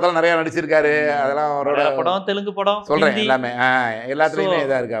மலையாள படத்துல நிறைய நடிச்சிருக்காரு, அதெல்லாம் அவரோட படம், தெலுங்கு படம் சொல்றேன், எல்லாமே எல்லாத்துலயுமே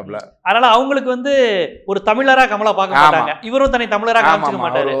இதா இருக்காப்ல. அதனால அவங்களுக்கு வந்து ஒரு தமிழரா கமலா பார்க்க மாட்டாங்க. இவரும் தன்னை தமிழரா காமிச்சுக்க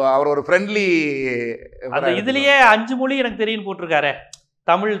மாட்டாரு. அவர் ஒரு ஃப்ரெண்ட்லி, அந்த இதுலயே 5 மொழி எனக்கு தெரியும் போட்டிருக்காரு,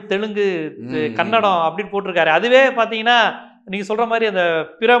 தமிழ், தெலுங்கு, கன்னடம் அப்படின்னு போட்டிருக்காரு. அதுவே பாத்தீங்கன்னா நீங்க சொல்ற மாதிரி அந்த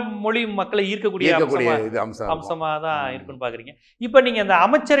பிற மொழி மக்களை ஈர்க்கக்கூடிய அம்சமா தான் இருக்குன்னு பாக்குறீங்க. இப்ப நீங்க அந்த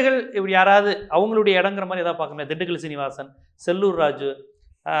அமைச்சர்கள் இப்படி யாராவது அவங்களுடைய இடங்கிற மாதிரி ஏதாவது பார்க்கணும்? திண்டுக்கல் சீனிவாசன், செல்லூர் ராஜு,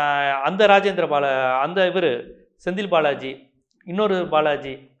 அந்த ராஜேந்திர அந்த இவர் செந்தில் பாலாஜி, இன்னொரு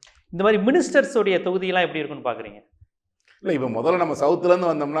பாலாஜி, இந்த மாதிரி மினிஸ்டர்ஸோடைய தொகுதியெல்லாம் எப்படி இருக்குன்னு பாக்குறீங்க? இல்லை, இப்போ முதல்ல நம்ம சவுத்துலேருந்து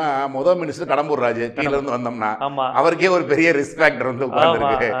வந்தோம்னா முதல் மினிஸ்டர் கடம்பூர் ராஜு, கீழேருந்து வந்தோம்னா அவருக்கே ஒரு பெரிய ரிஸ்க் ஃபேக்டர் வந்து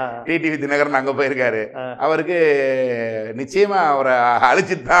உட்காந்துருக்கு. டிடிவி தினகரன் அங்கே போயிருக்காரு, அவருக்கு நிச்சயமா அவரை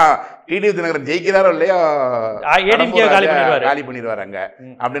அழிச்சிட்டு தான் டிடிவி தினகரன் ஜெயிக்கிறாரோ இல்லையோ காலி பண்ணிடுவார் அங்கே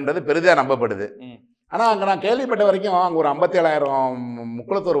அப்படின்றது பெரிதாக நம்பப்படுது. ஆனால் அங்கே நான் கேள்விப்பட்ட வரைக்கும் அங்கே ஒரு 57,000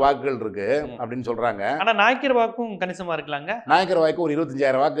 முக்குளத்தூர் வாக்குகள் இருக்கு அப்படின்னு சொல்றாங்க. ஆனால் நாயக்கர் வாக்கும் கணிசமாக இருக்கலாங்க. நாயக்கர் வாக்கு ஒரு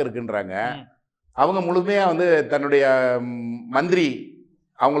 25,000 வாக்கு இருக்குன்றாங்க. அவங்க முழுமையாக வந்து தன்னுடைய மந்திரி,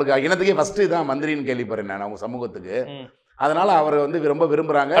 அவங்களுக்கு இனத்துக்கே ஃபர்ஸ்ட் தான் மந்திரின்னு கேள்விப்படுறேன் நான் அவங்க சமூகத்துக்கு. அதனால அவர் வந்து ரொம்ப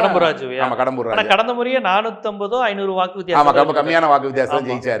விரும்புறாங்க. கடம்பூர் ராஜு கடந்த முறையே 450-500 வாக்கு வித்தியாசம், ஆமா, ரொம்ப கம்மியான வாக்கு வித்தியாசம்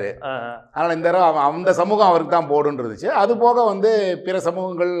ஜெயிச்சாரு. அதனால இந்த தடவை அந்த சமூகம் அவருக்கு தான் போடுன்றது. அது போக வந்து பிற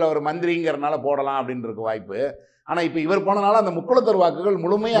சமூகங்கள் அவர் மந்திரிங்கிறனால போடலாம் அப்படின்றது வாய்ப்பு. ஆனா இப்ப இவர் போனனால அந்த முக்குளத்தூர் வாக்குகள்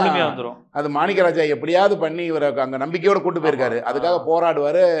முழுமையா வந்துடும். அது மாணிக்கராஜா எப்படியாவது பண்ணி இவரை அங்க நம்பிக்கையோட கூட்டு போயிருக்காரு, அதுக்காக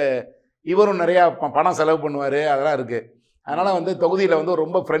போராடுவாரு. இவரும் நிறையா பணம் செலவு பண்ணுவார், அதெல்லாம் இருக்குது. அதனால் வந்து தொகுதியில் வந்து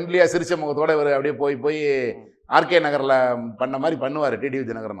ரொம்ப ஃப்ரெண்ட்லியாக சிரிச்ச முகத்தோடு இவர் அப்படியே போய் ஆர்கே நகரில் பண்ண மாதிரி பண்ணுவார் டிடிவி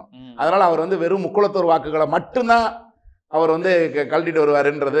தினகரனும். அதனால் அவர் வந்து வெறும் முக்குளத்தூர் வாக்குகளை மட்டும்தான் அவர் வந்து கழட்டிட்டு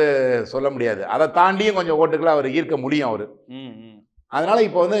வருவாருன்றது சொல்ல முடியாது. அதை தாண்டியும் கொஞ்சம் ஓட்டுகளை அவர் ஈர்க்க முடியும் அவர். அதனால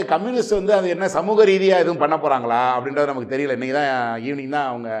இப்போ வந்து கம்யூனிஸ்ட் வந்து அது என்ன சமூக ரீதியாக எதுவும் பண்ண போறாங்களா அப்படின்றது நமக்கு தெரியல. இன்னைக்கு தான் ஈவினிங் தான்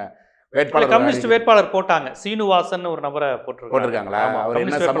அவங்க வேட்பாளர் கம்யூனிஸ்ட் வேட்பாளர் போட்டாங்க. சீனிவாசன் ஒரு நபரை போட்டிருக்காங்களா? அவர்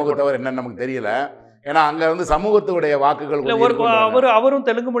என்ன சமூகத்தவர் என்னன்னு நமக்கு தெரியல. ஏன்னா அங்க வந்து சமூகத்துடைய வாக்குகள் அவரும்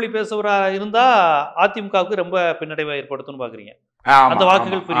தெலுங்கு மொழி பேசுவரா இருந்தா அதிமுகவுக்கு ரொம்ப பின்னடைவை ஏற்படுத்தும்னு பாக்குறீங்க. அந்த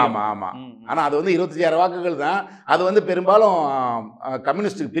வாக்குகள் ஆமா ஆமா. ஆனா அது வந்து 26 வாக்குகள் தான். அது வந்து பெரும்பாலும்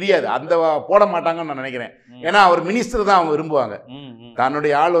கம்யூனிஸ்டுக்கு பிரியாது. அந்த போட மாட்டாங்கன்னு நான் நினைக்கிறேன். ஏன்னா அவர் மினிஸ்டர் தான் அவங்க விரும்புவாங்க.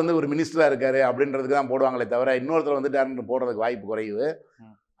 தன்னுடைய ஆள் வந்து ஒரு மினிஸ்டரா இருக்காரு அப்படின்றதுக்கு தான் போடுவாங்களே தவிர இன்னொருத்தர் வந்துட்டாருன்னு போடுறதுக்கு வாய்ப்பு குறைவு.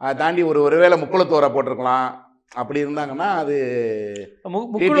 அதை தாண்டி ஒருவேளை முக்குளத்தோரை போட்டிருக்கலாம். அப்படி இருந்தாங்கன்னா அது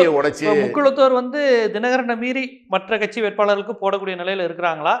உடைச்சு முக்குளத்தோர் வந்து தினகரனை மீறி மற்ற கட்சி வேட்பாளர்களுக்கு போடக்கூடிய நிலையில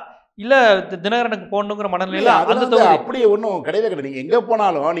இருக்கிறாங்களா, இல்ல தினகரனுக்கு போடணுங்கிற மனநிலையில? அப்படியே ஒன்றும் கிடையவே கிடையாது. நீங்க எங்க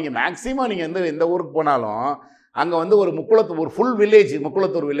போனாலும் நீங்க மேக்சிமம் நீங்க எந்த ஊருக்கு போனாலும் அங்க வந்து ஒரு ஒரு ஃபுல் வில்லேஜ்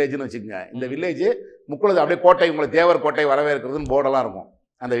முக்குளத்தூர் வில்லேஜ்னு வச்சுக்கோங்க. இந்த வில்லேஜ் முக்குளத்தூர் அப்படியே கோட்டை, உங்களை தேவர் கோட்டை வரவேற்கிறதுன்னு போர்டெல்லாம் இருக்கும்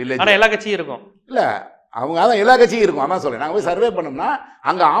அந்த வில்லேஜ். எல்லா கட்சியும் இருக்கும் இல்ல, அவங்க அதான் எல்லா கட்சியும் இருக்கும். அதான் சொல்றேன். நாங்கள் போய் சர்வே பண்ணோம்னா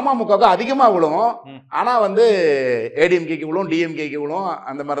அங்கே அமமுகவுக்கு அதிகமாக விழுவும். ஆனால் வந்து ஏடிஎம்கேக்கு விழுவும், டிஎம்கேக்கு விழுவும்,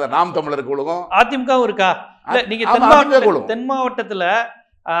 அந்த மாதிரி தான் நாம் தமிழருக்கு விழுவும். அதிமுகவும் இருக்கா? நீங்க தென் மாவட்டத்தில்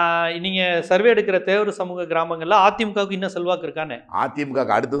நீங்க சர்வே எடுக்கிற தேவர் சமூக கிராமங்கள்ல அதிமுகவுக்கு இன்னும் செல்வாக்கு இருக்கானே?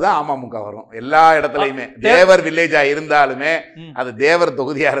 அதிமுகவுக்கு அடுத்துதான் அமமுக வரும் எல்லா இடத்துலையுமே. தேவர் வில்லேஜா இருந்தாலுமே, அது தேவர்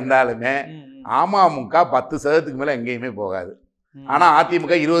தொகுதியா இருந்தாலுமே அமமுக 10% மேல எங்கேயுமே போகாது. ஆனா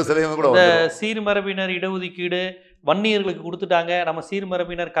அதிமுக 20% கூட. சீர்மரபினர் இடஒதுக்கீடு வன்னியர்களுக்கு கொடுத்துட்டாங்க, நம்ம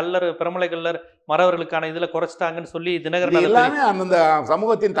சீர்மரபினர் கல்லர் பிரமலை கல்லர் மறவர்களுக்கான இதுல குறைச்சிட்டாங்கன்னு சொல்லி தினகரன் எல்லாமே அந்த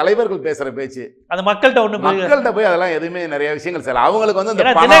சமூகத்தின் தலைவர்கள் பேசுற பேச்சு. அந்த மக்கள்கிட்ட போய் அதெல்லாம் எதுவுமே நிறைய விஷயங்கள் செய்யலாம். அவங்களுக்கு வந்து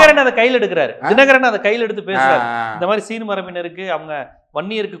தினகரன் அதை கையில் எடுக்கிறாரு. தினகரன் அதை கையில் எடுத்து பேசுறாரு. இந்த மாதிரி சீர்மரபினருக்கு அவங்க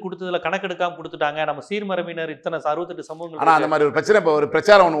வன்னியருக்கு கொடுத்ததுல கணக்கெடுக்காம கொடுத்துட்டாங்க, நம்ம சீர்மரபினர் இத்தனை 68 சமூகங்கள். ஆனா அந்த மாதிரி ஒரு பிரச்சனை, இப்போ ஒரு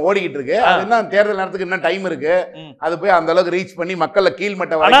பிரச்சாரம் ஒன்று ஓடிக்கிட்டு இருக்கு. என்ன தேர்தல் நேரத்துக்கு இன்னும் டைம் இருக்கு. அது போய் அந்த அளவுக்கு ரீச் பண்ணி மக்கள்ல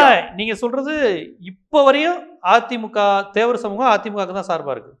கீழ்மட்ட வர. நீங்க சொல்றது இப்போ வரையும் அதிமுக தேவர் சமூகம் அதிமுக தான்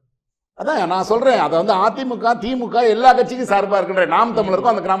சார்பா இருக்கு. அதான் நான் சொல்றேன். அதை வந்து அதிமுக திமுக எல்லா கட்சிக்கும் சார்பா இருக்குன்ற. நாம்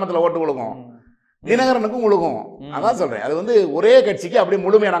தமிழருக்கும் அந்த கிராமத்துல ஓட்டு விழுகும், தினகரனுக்கும் விழுகும். அதான் சொல்றேன். அது வந்து ஒரே கட்சிக்கு அப்படியே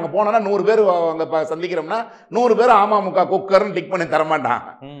முழுமையா நாங்க போனோம்னா 100 பேர் அங்க சந்திக்கிறோம்னா 100 பேர் அமமுக குக்கர்னு டிக் பண்ணி தரமாட்டான்.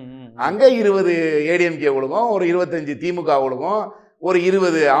 அங்க 20 ஏடிஎம்கே விழுகும், ஒரு 25 திமுக விழுகும், ஒரு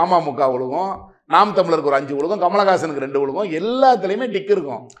 20 அமமுக விழுகும், நாம் தமிழருக்கு ஒரு 5 விழுகும், கமலஹாசனுக்கு 2 விழுகும். எல்லாத்துலயுமே டிக்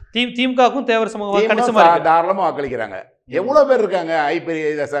இருக்கும். திமுகவுக்கும் தேவர் சமூகம் தாராளமா வாக்களிக்கிறாங்க. எவ்வளவு பேர் இருக்காங்க.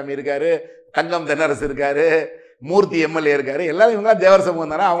 ஐ.பெரியசாமி இருக்காரு, தங்கம் தென்னரசு இருக்காரு, மூர்த்தி எம்எல்ஏ இருக்காரு. எல்லாரும் இவங்க தேவர்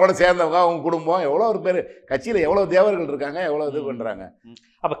சமூகம் தானே. அவங்களோட சேர்ந்தவங்க, அவங்க குடும்பம், எவ்வளோ ஒரு பேர் கட்சியில் எவ்வளவு தேவர்கள் இருக்காங்க, எவ்வளவு இது பண்றாங்க.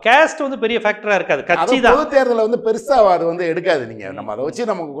 அப்ப கேஸ்ட் வந்து பெரிய ஃபேக்டரா இருக்காது. கட்சி தான் பொது தேர்தலில் வந்து பெருசா அது வந்து எடுக்காது. நீங்க நம்ம அதை வச்சு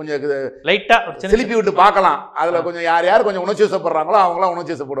நமக்கு கொஞ்சம் லைட்டா சிலிப்பி விட்டு பார்க்கலாம். அதுல கொஞ்சம் யார் கொஞ்சம் உணர்ச்சி வசப்படுறாங்களோ அவங்களாம்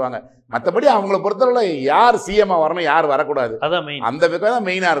உணர்ச்சி வசப்படுவாங்க. மற்றபடி அவங்கள பொறுத்தவரை யார் சிஎம்மா வரணும், யார் வரக்கூடாது, அந்த பக்கம் தான்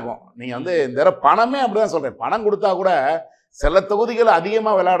மெயினா இருக்கும். நீங்க வந்து இந்த பணமே அப்படிதான் சொல்றேன். பணம் கொடுத்தா கூட சில தொகுதிகள்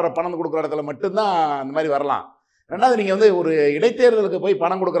அதிகமாக விளையாடுற பணம் கொடுக்குற இடத்துல மட்டும்தான் அந்த மாதிரி வரலாம். ரெண்டாவது, நீங்கள் வந்து ஒரு இடைத்தேர்தலுக்கு போய்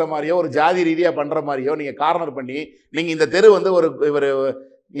பணம் கொடுக்குற மாதிரியோ ஒரு ஜாதி ரீதியாக பண்ணுற மாதிரியோ நீங்கள் கார்னர் பண்ணி நீங்கள் இந்த தெரு வந்து ஒரு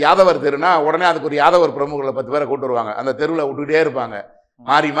யாதவர் தெருனா உடனே அதுக்கு ஒரு யாதவர் பிரமுகர்களை 10 பேரை கூட்டு வருவாங்க. அந்த தெருவில் விட்டுக்கிட்டே இருப்பாங்க.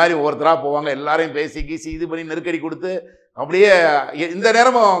 மாறி மாறி ஒவ்வொருத்தராக போவாங்க. எல்லாரையும் பேசி கீசி இது பண்ணி நெருக்கடி கொடுத்து அப்படியே இந்த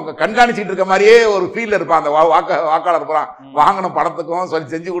நேரமும் கண்காணிச்சிட்டு இருக்க மாதிரியே ஒரு ஃபீல்ல இருப்பான் அந்த வாக்காளர் போகிறான். வாங்கின பணத்துக்கும்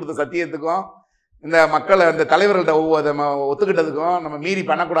சொல்லி செஞ்சு கொடுத்த சத்தியத்துக்கும் இந்த மக்களை அந்த தலைவர்கள்ட்ட ஒத்துக்கிட்டதுக்கும் நம்ம மீறி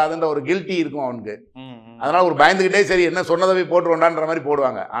பண்ணக்கூடாதுன்ற ஒரு கில்ட்டி இருக்கும் அவனுக்கு. அதனால ஒரு பயந்துகிட்டே சரி என்ன சொன்னதை போய் போட்டுருவோண்டான்ற மாதிரி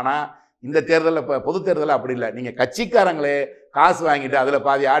போடுவாங்க. ஆனால் இந்த தேர்தலில் இப்போ பொது தேர்தலில் அப்படி இல்லை. நீங்கள் கட்சிக்காரங்களே காசு வாங்கிட்டு அதில்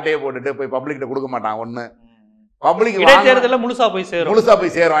பாதி ஆட்டையை போட்டுட்டு போய் பப்ளிக்கிட்ட கொடுக்க மாட்டாங்க. ஒன்று பப்ளிக் தேர்தலில் முழுசா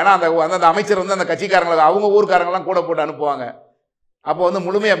போய் சேரும். ஏன்னா அந்த அமைச்சர் வந்து அந்த கட்சிக்காரங்களுக்கு அவங்க ஊருக்காரங்களாம் கூட போட்டு அனுப்புவாங்க. அப்போ வந்து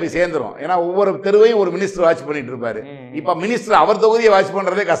முழுமையாக போய் சேர்ந்துரும். ஏன்னா ஒவ்வொரு தெருவையும் ஒரு மினிஸ்டர் வாட்ச் பண்ணிட்டு இருப்பாரு. இப்போ மினிஸ்டர் அவர் தொகுதியை வாட்ச்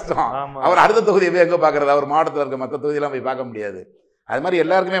பண்ணுறதே கஷ்டம். அவர் அடுத்த தொகுதியை போய் எங்கே பார்க்குறது? அவர் மாவட்டத்தில் இருக்க மற்ற தொகுதியெல்லாம் போய் பார்க்க முடியாது. அது மாதிரி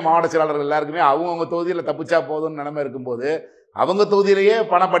எல்லாருக்குமே மாவட்ட செயலாளர்கள் எல்லாருக்குமே அவங்கவுங்க தொகுதியில் தப்பிச்சா போதும்னு நிலைமை இருக்கும்போது அவங்க தொகுதியிலேயே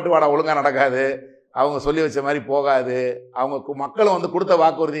பணப்பட்டுவாடா ஒழுங்காக நடக்காது, அவங்க சொல்லி வச்ச மாதிரி போகாது, அவங்க மக்களும் வந்து கொடுத்த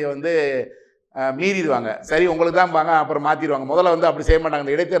வாக்குறுதியை வந்து மீறிடுவாங்க. சரி உங்களுக்கு தான் பாங்க, அப்புறம் மாற்றிடுவாங்க. முதல்ல வந்து அப்படி செய்ய மாட்டாங்க.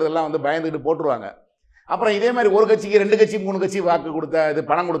 இந்த இடைத்தேர்தலாம் வந்து பயந்துக்கிட்டு போட்டுருவாங்க. அப்புறம் இதே மாதிரி ஒரு கட்சிக்கு 2 கட்சி 3 கட்சி வாக்கு கொடுத்தா இது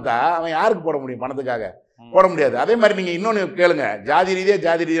பணம் கொடுத்தா அவன் யாருக்கு போட முடியும்? பணத்துக்காக போட முடியாது. அதே மாதிரி நீங்கள் இன்னொன்று கேளுங்க, ஜாதி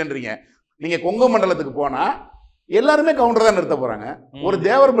ரீதியான்றீங்க. நீங்கள் கொங்கு மண்டலத்துக்கு போனால் எல்லாருமே கவுண்டர் தான் நிறுத்த போறாங்க. ஒரு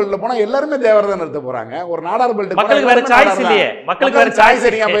தேவர் பெல்ட்ல போனா எல்லாருமே தேவர் தான் நிறுத்த போறாங்க. ஒரு நாடார் பெல்ட் மக்களுக்கு வேற சாய்ஸ் இல்லையே. மக்களுக்கு வேற சாய்ஸ்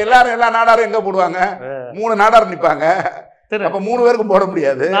இல்லைங்க. அப்ப எல்லா நாடாரும் எங்க போடுவாங்க? 3 நாடார் நிப்பாங்க. அப்ப 3 பேருக்கும் போட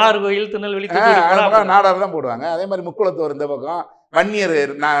முடியாது. நாகர்கோயில் திருநெல்வேலி நாடார் தான் போடுவாங்க. அதே மாதிரி முக்குளத்தோர் இந்த பக்கம், வன்னியர்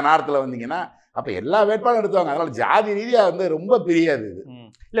நார்த்தில் வந்தீங்கன்னா அப்போ எல்லா வேட்பாளரும் எடுத்துவாங்க. அதனால ஜாதி ரீதியாக வந்து ரொம்ப பிரியாது இது.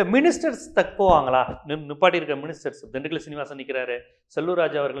 இல்லை மினிஸ்டர்ஸ் தக்க போவாங்களா? நிப்பாட்டி இருக்க மினிஸ்டர்ஸ் திண்டுக்கல் சீனிவாசன் நிற்கிறாரு, செல்லூர்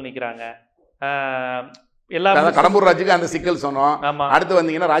ராஜு அவர்கள் நிற்கிறாங்க. எல்லா கடம்பூர் ராஜுக்கு அந்த சிக்கல் சொன்னோம். ஆமா. அடுத்து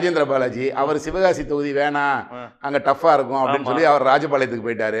வந்தீங்கன்னா ராஜேந்திர பாலாஜி, அவர் சிவகாசி தொகுதி வேணாம், அங்க டஃப்பா இருக்கும் அப்படின்னு சொல்லி அவர் ராஜபாளையத்துக்கு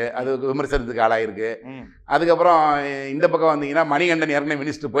போயிட்டாரு. அது விமர்சனத்துக்கு ஆளாயிருக்கு. அதுக்கப்புறம் இந்த பக்கம் வந்தீங்கன்னா மணிகண்டன் ஏற்கனவே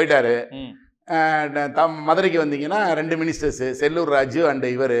மினிஸ்டர் போயிட்டாரு. மதுரைக்கு வந்தீங்கன்னா 2 மினிஸ்டர்ஸ், செல்லூர் ராஜு அண்ட்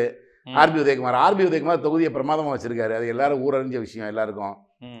இவர் ஆர்பி உதயகுமார். ஆர்பி உதயகுமார் தொகுதியை பிரமாதமாக வச்சிருக்காரு. அது எல்லாரும் ஊரறிஞ்ச விஷயம். எல்லாருக்கும்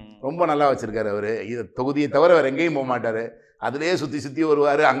ரொம்ப நல்லா வச்சிருக்காரு. அவரு இது தொகுதியை தவிர வேற எங்கேயும் போக மாட்டாரு. அதுலேயே சுற்றி சுற்றி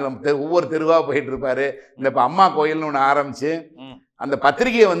வருவார். அங்கே ஒவ்வொரு தெருவாக போயிட்டு இருப்பாரு. இந்த இப்போ அம்மா கோயில்னு ஒன்று ஆரம்பிச்சு அந்த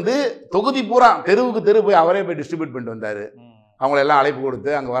பத்திரிகையை வந்து தொகுதி பூரா தெருவுக்கு தெரு போய் அவரே போய் டிஸ்ட்ரிபியூட் பண்ணிட்டு வந்தார். அவங்களெல்லாம் அழைப்பு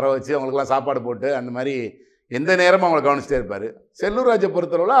கொடுத்து அங்கே வர வச்சு அவங்களுக்குலாம் சாப்பாடு போட்டு அந்த மாதிரி எந்த நேரமும் அவங்களை கவனிச்சிட்டே இருப்பார். செல்லூர் ராஜை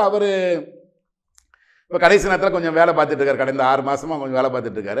பொறுத்தளவில் அவர் இப்போ கடைசி நேரத்தில் கொஞ்சம் வேலை பார்த்துட்டு இருக்காரு. கடந்த 6 மாதமாக கொஞ்சம் வேலை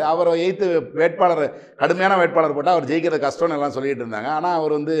பார்த்துட்டு இருக்காரு. அவரை எய்த்து வேட்பாளர் கடுமையான வேட்பாளர் போட்டால் அவர் ஜெயிக்கிறது கஷ்டம்னு எல்லாம் சொல்லிட்டு இருந்தாங்க. ஆனால்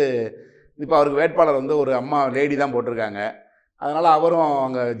அவர் வந்து இப்போ அவருக்கு வேட்பாளர் வந்து ஒரு அம்மா லேடி தான் போட்டிருக்காங்க. அதனால் அவரும்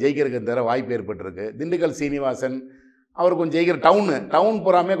அங்கே ஜெயிக்கிறதுக்கு தர வாய்ப்பு ஏற்பட்டிருக்கு. திண்டுக்கல் சீனிவாசன் அவர் கொஞ்சம் ஜெயிக்கிற டவுன்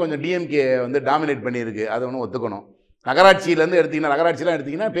பூராமே கொஞ்சம் டிஎம்கே வந்து டாமினேட் பண்ணியிருக்கு. அதை ஒன்று ஒத்துக்கணும். நகராட்சியிலேருந்து எடுத்திங்கன்னா நகராட்சியெலாம்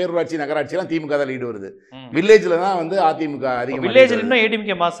எடுத்திங்கன்னா பேரூராட்சி நகராட்சியெலாம் திமுக தான் லீடு வருது. வில்லேஜில் தான் வந்து அதிமுக அதிகம். வில்லேஜில் இன்னும்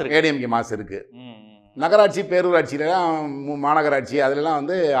ஏடிஎம்கே மாசு இருக்குது. நகராட்சி பேரூராட்சியிலாம் மாநகராட்சி அதிலெல்லாம்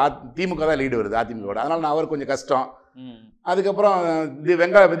வந்து திமுக தான் லீடு வருது அதிமுக. அதனால் நான் அவர் கொஞ்சம் கஷ்டம். அதுக்கப்புறம்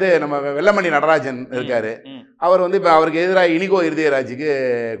இது நம்ம வெள்ளமணி நடராஜன் இருக்காரு. அவர் வந்து இப்போ அவருக்கு எதிராக இனிகோ இருதயராஜுக்கு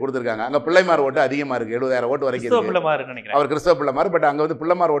கொடுத்துருக்காங்க. அங்கே பிள்ளைமார் ஓட்டு அதிகமாக இருக்குது. 70,000 ஓட்டு வரைக்கும் இருக்குது. அவர் கிறிஸ்தவ பிள்ளைமார். பட் அங்கே வந்து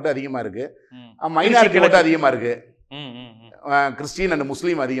பிள்ளைமார் ஓட்டு அதிகமாக இருக்குது. மைனாரிட்டி ஓட்டு அதிகமாக இருக்குது. கிறிஸ்டின் அண்ட்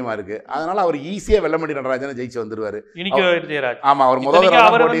முஸ்லீம் அதிகமாக இருக்குது. அதனால அவர் ஈஸியாக வெள்ளமணி நடராஜனை ஜெயிச்சு வந்துருவாரு. ஆமாம்,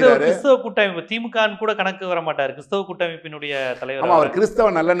 அவர் கிறிஸ்தவ கூட்டமைப்பு திமுக கூட கணக்கு வர மாட்டார். கிறிஸ்தவ கூட்டமைப்பினுடைய தலைவர். ஆமாம், அவர் கிறிஸ்தவ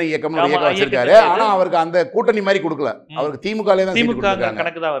நல்லெண்ணெய் இயக்கம்னு இயக்கம் வச்சிருக்காரு. ஆனால் அவருக்கு அந்த கூட்டணி மாதிரி கொடுக்கல. அவருக்கு திமுகலே தான் திமுக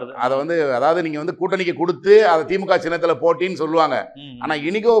கணக்கு தான் வருது. அதை வந்து அதாவது நீங்கள் வந்து கூட்டணிக்கு கொடுத்து அதை திமுக சின்னத்தில் போட்டின்னு சொல்லுவாங்க. ஆனால்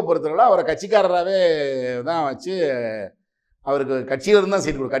இனிகோவை பொறுத்தவரை அவரை கட்சிக்காரராகவே தான் வச்சு அவருக்கு கட்சியிலிருந்து தான்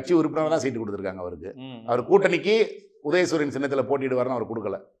சீட்டு கட்சி உறுப்பினர் தான் சீட்டு கொடுத்துருக்காங்க அவருக்கு. அவர் கூட்டணிக்கு உதயசூரியன் சின்னத்தில் போட்டிடுவார்னு அவர்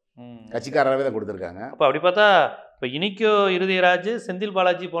கொடுக்கல, கட்சிக்காரராகவே தான் கொடுத்துருக்காங்க. அப்போ அப்படி பார்த்தா இப்போ இனிக்கோ இருதயராஜ், செந்தில்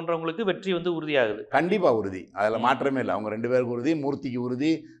பாலாஜி போன்றவங்களுக்கு வெற்றி வந்து உறுதியாகுது. கண்டிப்பாக உறுதி, அதில் மாற்றமே இல்லை. அவங்க 2 பேருக்கு உறுதி, மூர்த்திக்கு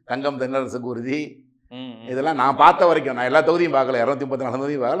உறுதி, தங்கம் தென்னரசுக்கு உறுதி. இதெல்லாம் நான் பார்த்த வரைக்கும், நான் எல்லா தொகுதியும் பார்க்கல, 234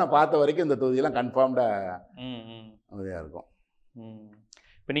 தொகுதியும் பார்க்கல, நான் பார்த்த வரைக்கும் இந்த தொகுதியெல்லாம் கன்ஃபார்ம்டாக உறுதியாக இருக்கும்.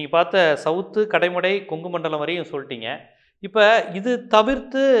 இப்போ நீங்கள் பார்த்த சவுத்து, கடைமடை, கொங்கு மண்டலம் வரையும் சொல்லிட்டீங்க. இப்போ இது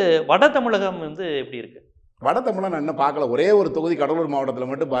தவிர்த்து வட தமிழகம் வந்து எப்படி இருக்குது? வட தமிழகம் நான் இன்னும் பார்க்கல. ஒரே ஒரு தொகுதி கடலூர் மாவட்டத்தில்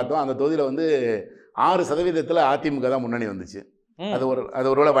மட்டும் பார்த்தோம். அந்த தொகுதியில் வந்து 6% அதிமுக தான் முன்னணி வந்துச்சு. அது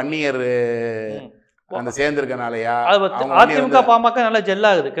ஒருவேளை வன்னியர் அந்த சேர்ந்திருக்கனாலயா அதிமுக பாமக நல்லா ஜெல்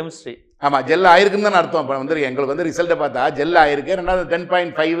ஆகுது கெமிஸ்ட்ரி. ஆமாம், ஜெல் ஆயிருக்குன்னு தான் அர்த்தம். இப்போ வந்து எங்களுக்கு வந்து ரிசல்ட்டை பார்த்தா ஜெல் ஆயிருக்கு. 2வது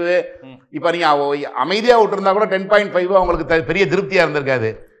 10.5. இப்போ நீங்கள் அமைதியாக விட்டுருந்தா கூட 10.5 அவங்களுக்கு பெரிய திருப்தியாக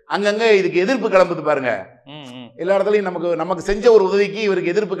இருந்திருக்காது. அங்கங்கே இதுக்கு எதிர்ப்பு கிளம்புது பாருங்க. எல்லா இடத்துலையும் நமக்கு செஞ்ச ஒரு உதவிக்கு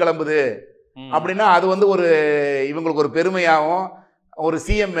இவருக்கு எதிர்ப்பு கிளம்புது அப்படின்னா அது வந்து ஒரு இவங்களுக்கு ஒரு பெருமையாகவும் ஒரு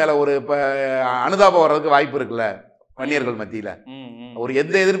சிஎம் மேலே ஒரு அனுதாபம் வர்றதுக்கு வாய்ப்பு இருக்குல்ல வன்னியர்கள் மத்தியில். ஒரு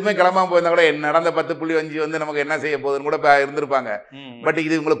எந்த எதிர்ப்புமே கிளம்பாம போயிருந்தா கூட நடந்த 10.5 வந்து நமக்கு என்ன செய்ய போகுதுன்னு கூட இருந்திருப்பாங்க. பட்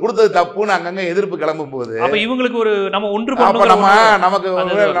இது இவங்களுக்கு கொடுத்தது தப்புன்னு அங்கங்கே எதிர்ப்பு கிளம்பும் போது இவங்களுக்கு ஒரு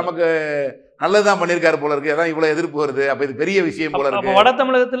நமக்கு நல்லதுதான் பண்ணியிருக்காரு போல இருக்கு. அதான் இவ்வளவு எதிர்ப்பு வருது. அப்ப இது பெரிய விஷயம் போல இருக்கு. வட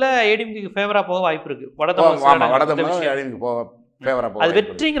தமிழகத்துல ஏடிஎம்கே ஃபேவரா போக வாய்ப்பு இருக்கு. வட தமிழகம் அது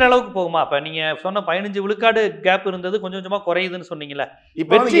வெற்றிங்கிற அளவுக்கு போகுமா? அப்ப நீங்க சொன்ன 15 விழுக்காடு கேப் இருந்தது கொஞ்சம் கொஞ்சமா குறையுதுன்னு சொன்னீங்கல்ல.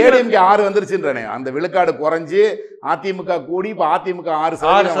 இப்ப ஏடிஎம்கே 6 வந்துருச்சுன்றேன். அந்த விழுக்காடு குறைஞ்சு அதிமுக கூடி இப்ப அதிமுக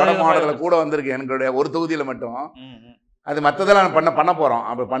 6% வட மாவட்டத்துல கூட வந்திருக்கு. எங்களுடைய ஒரு தொகுதியில மட்டும். அது மற்றதெல்லாம் பண்ண போகிறோம்.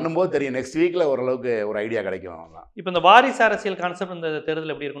 அப்போ பண்ணும்போது தெரியும். நெக்ஸ்ட் வீக்கில் ஓரளவுக்கு ஒரு ஐடியா கிடைக்கும். இப்போ இந்த வாரிசு அரசியல் கான்செப்ட் இந்த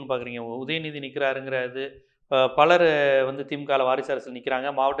தேர்தல் எப்படி இருக்குன்னு பார்க்குறீங்க? உதயநிதி நிற்கிறாருங்கிறது, பலர் வந்து திமுகவில் வாரிசு அரசியல் நிற்கிறாங்க,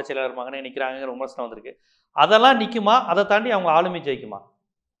 மாவட்ட செயலாளர் மகனே நிற்கிறாங்கிற விமர்சனம் வந்திருக்கு. அதெல்லாம் நிற்குமா? அதை தாண்டி அவங்க ஆளுமை ஜெயிக்குமா?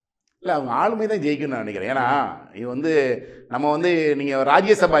 இல்லை, அவங்க ஆளுமை தான் ஜெயிக்கும்னு நான் நினைக்கிறேன். ஏன்னா இது வந்து நம்ம வந்து நீங்கள்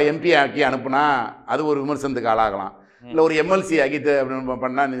ராஜ்யசபா எம்பி ஆக்கி அனுப்புனா அது ஒரு விமர்சனத்துக்கு ஆளாகலாம். இல்லை ஒரு எம்எல்சி ஆக்கிட்டு அப்படின்னு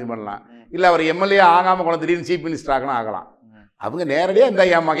பண்ணால் இது பண்ணலாம். இல்லை அவர் எம்எல்ஏ ஆகாமல் கொண்டு திடீர்னு சீஃப் மினிஸ்டர் ஆகலாம் ஆகலாம். அவங்க நேரடியாக இந்த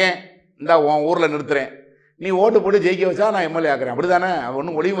என் மகன் இந்த உன் ஊரில் நிறுத்துறேன், நீ ஓட்டு போட்டு ஜெயிக்க வச்சா நான் எம்எல்ஏ ஆக்குறேன், அப்படி தானே?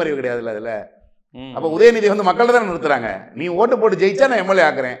 ஒன்றும் ஒளிமறைவு கிடையாதுல்ல அதில். அப்போ உதயநிதி வந்து மக்கள் தானே நிறுத்துறாங்க. நீ ஓட்டு போட்டு ஜெயிச்சா நான் எம்எல்ஏ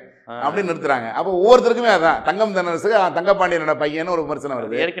ஆக்குறேன் அப்படின்னு நிறுத்துறாங்க. அப்போ ஒவ்வொருத்தருக்குமே அதான். தங்கம் தென்னரசுக்கு தங்கப்பாண்டியனோட பையன்னு ஒரு விமர்சனம்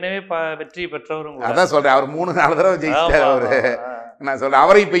வருது. ஏற்கனவே வெற்றி பெற்றவரும் அதான் சொல்கிறேன். அவர் 3-4 தடவை ஜெயிச்சார் அவரு. நான் சொல்கிறேன்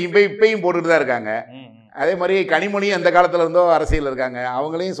அவரை இப்பயும் போட்டுட்டு தான் இருக்காங்க. அதே மாதிரி கனிமொழியும் எந்த காலத்துல இருந்தோ அரசியல் இருக்காங்க,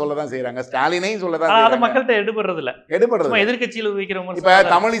 அவங்களையும் சொல்லதான் செய்யறாங்க, ஸ்டாலினையும் சொல்லதான் அதை செய்யறாங்க. மக்கள்கிட்ட எடுபடுறது இல்ல, எடுபடுறது எதிர்கட்சியில் வைக்கிறவங்க. இப்ப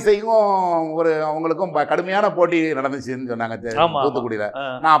தமிழிசைக்கும் ஒரு அவங்களுக்கும் கடுமையான போட்டி நடந்துச்சுன்னு சொன்னாங்க தூத்துக்குடியில.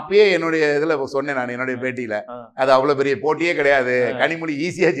 நான் அப்பயே என்னுடைய இதுல சொன்னேன், நான் என்னுடைய பேட்டியில அது அவ்வளவு பெரிய போட்டியே கிடையாது, கனிமொழி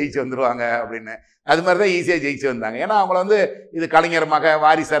ஈஸியா ஜெயிச்சு வந்துருவாங்க அப்படின்னு. அது மாதிரிதான் ஈஸியா ஜெயிச்சு வந்தாங்க. ஏன்னா அவங்கள வந்து இது கலைஞர் மக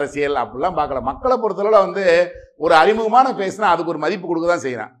வாரிசு அரசியல் அப்படிலாம் பார்க்கல. மக்களை பொறுத்தளவுல வந்து ஒரு அறிமுகமான பேசினா அதுக்கு ஒரு மதிப்பு கொடுக்க தான்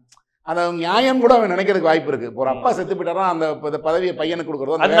செய்யறான். அந்த நியாயம் கூட அவன் நினைக்கிறதுக்கு வாய்ப்பு இருக்கு. ஒரு அப்பா செத்து போயிட்டாரா அந்த பதவியை பையனுக்கு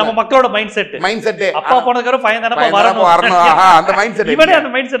கொடுக்கறது அது நம்ம மக்களோட மைண்ட் செட். அப்பா போனதுக்கு பையன் தானே வரணும், அந்த மைண்ட் செட். இவனே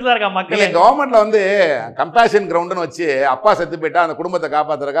அந்த மைண்ட் செட் தான் இருக்கா மக்கள். கவர்மெண்ட்ல வந்து கம்பேஷன் கிரவுண்ட்னு வச்சு அப்பா செத்து போயிட்டா அந்த குடும்பத்தை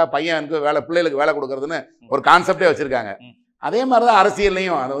காப்பாத்துறக்கா பையனுக்கு வேலை, பிள்ளைகளுக்கு வேலை கொடுக்கறதுன்னு ஒரு கான்செப்டே வச்சிருக்காங்க. அதே மாதிரிதான்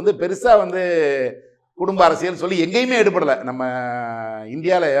அரசியல்லையும் அதை வந்து பெருசா வந்து குடும்ப அரசியல் சொல்லி எங்கேயுமே எடுபடல. நம்ம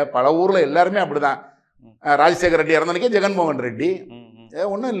இந்தியால பல ஊர்ல எல்லாருமே அப்படிதான். ராஜசேகர் ரெட்டி இறந்தனைக்கே ஜெகன்மோகன் ரெட்டி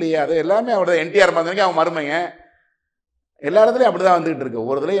ஒன்றும் இல்லையா, அது எல்லாமே அவரோட என்டிஆர் மந்தனைக்கு அவன் மருமைங்க. எல்லா இடத்துலையும் அப்படிதான் வந்துகிட்டு இருக்கு.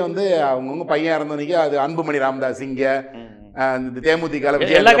 ஒரு இதுலையும் வந்து அவங்கவுங்க பையன் இறந்தனைக்கு அது அன்புமணி ராமதாஸ் இங்க, தேமுதிக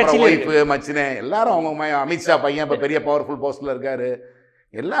ஒய்ஃபு மச்சினே எல்லாரும் அவங்கவுங்க, அமித்ஷா பையன் இப்போ பெரிய பவர்ஃபுல் போஸ்ட்ல இருக்காரு.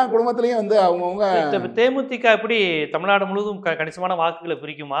 எல்லா குடும்பத்திலையும் வந்து அவங்கவுங்க. தேமுதிக எப்படி தமிழ்நாடு முழுவதும் கணிசமான வாக்குகளை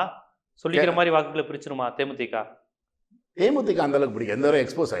பிரிக்குமா, சொல்லிக்கிற மாதிரி வாக்குகளை பிரிச்சிருமா தேமுதிக? தேமுதிக அந்த அளவுக்கு பிடிக்கும், எந்த வரை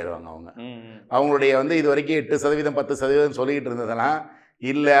எக்ஸ்போஸ் ஆயிடுவாங்க அவங்க. அவங்களுடைய வந்து இது வரைக்கும் 8%, 10% சொல்லிக்கிட்டு இருந்ததெல்லாம்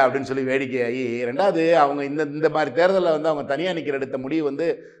இல்லை அப்படின்னு சொல்லி வேடிக்கையாகி, ரெண்டாவது அவங்க இந்த மாதிரி தேர்தலில் வந்து அவங்க தனியாக நிற்கிற எடுத்த முடிவு வந்து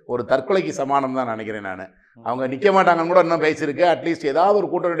ஒரு தற்கொலைக்கு சமானம் தான் நினைக்கிறேன் நான். அவங்க நிற்க மாட்டாங்கன்னு கூட இன்னும் பேசியிருக்கு. அட்லீஸ்ட் ஏதாவது ஒரு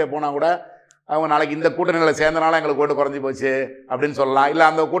கூட்டணியிட போனால் கூட அவங்க நாளைக்கு இந்த கூட்டணியில் சேர்ந்தனால எங்களுக்கு ஓட்டு குறைஞ்சி போச்சு அப்படின்னு சொல்லலாம். இல்லை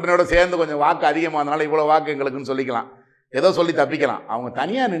அந்த கூட்டணியோட சேர்ந்து கொஞ்சம் வாக்கு அதிகமானதுனால இவ்வளோ வாக்கு எங்களுக்குன்னு சொல்லிக்கலாம், ஏதோ சொல்லி தப்பிக்கலாம். அவங்க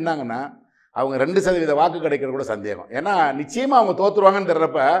தனியாக நின்னாங்கன்னா அவங்க 2% வாக்கு கிடைக்கிறது கூட சந்தேகம். ஏன்னா நிச்சயமா அவங்க தோத்துருவாங்கன்னு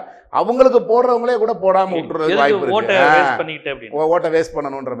தெரியறப்ப அவங்களுக்கு போடுறவங்களே கூட போடாம விட்டுறது வாய்ப்பு இருக்கு, ஓட்டை வேஸ்ட்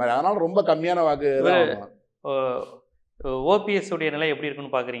பண்ணணுன்ற மாதிரி. அதனால ரொம்ப கம்மியான வாக்கு. ஓபிஎஸ் உடைய நிலை எப்படி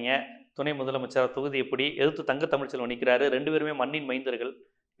இருக்குன்னு பாக்குறீங்க? துணை முதலமைச்சர் தொகுதி எப்படி எதிர்த்து தங்க தமிழ்ச்செல்வன் நிற்கிறாரு, 2 பேருமே மண்ணின் மைந்தர்கள்,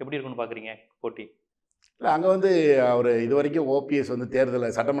 எப்படி இருக்குன்னு பாக்குறீங்க போட்டி? இல்லை அங்கே வந்து அவர் இது வரைக்கும் ஓபிஎஸ் வந்து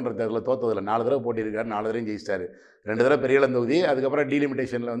தேர்தலில் சட்டமன்ற தேர்தலில் தோத்ததில்லை. 4 தடவை போட்டியிருக்காரு, 4 தடவையும் ஜெயிச்சிட்டாரு. 2 தடவை பெரியகுளம் தொகுதி, அதுக்கப்புறம்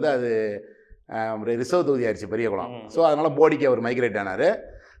டீலிமிட்டேஷனில் வந்து அது ரிசர்வ் தொகுதி ஆயிடுச்சு பெரியகுளம். ஸோ அதனால் போடிக்கு அவர் மைக்ரேட் ஆனார்.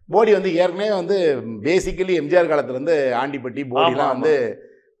 போடி வந்து ஏற்கனவே வந்து பேசிக்கலி எம்ஜிஆர் காலத்துலேருந்து ஆண்டிப்பட்டி போடிலாம் வந்து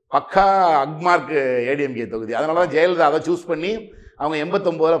பக்கா அக்மார்க் ஏடிஎம்கே தொகுதி. அதனால தான் ஜெயலலிதா அதை சூஸ் பண்ணி அவங்க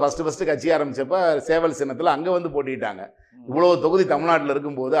 89 ஃபஸ்ட்டு கட்சி ஆரம்பித்தப்போ சேவல் சின்னத்தில் அங்கே வந்து போட்டிட்டாங்க. இவ்வளோ தொகுதி தமிழ்நாட்டில்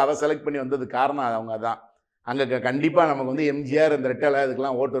இருக்கும்போது அதை செலக்ட் பண்ணி வந்தது காரணம் அவங்க தான். அங்கே கண்டிப்பாக நமக்கு வந்து எம்ஜிஆர் இந்த ரெட்டலை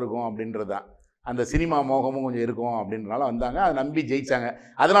இதுக்கெல்லாம் ஓட்டு இருக்கும் அப்படின்றது தான். அந்த சினிமா மோகமும் கொஞ்சம் இருக்கும் அப்படின்றனால வந்தாங்க, அதை நம்பி ஜெயிச்சாங்க.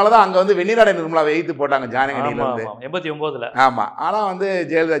 அதனால தான் அங்கே வந்து வெண்ணிராடை நிர்மலாவை எதிர்த்து போட்டாங்க ஜானகனிலேருந்து 89. ஆமாம். ஆனால் வந்து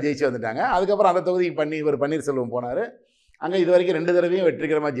ஜெயலலிதா ஜெயிச்சு வந்துட்டாங்க. அதுக்கப்புறம் அந்த தொகுதிக்கு இவர் பன்னீர்செல்வம் போனார். அங்கே இது வரைக்கும் 2 தடவையும்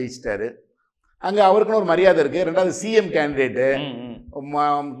வெற்றிகரமாக ஜெயிச்சிட்டாரு. அங்கே அவருக்குன்னு ஒரு மரியாதை இருக்குது. ரெண்டாவது சிஎம் கேண்டிடேட்டு,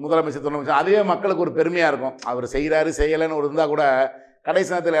 முதலமைச்சர் துணை அமைச்சர், அதுவே மக்களுக்கு ஒரு பெருமையாக இருக்கும். அவர் செய்கிறாரு செய்யலைன்னு ஒரு இருந்தால் கூட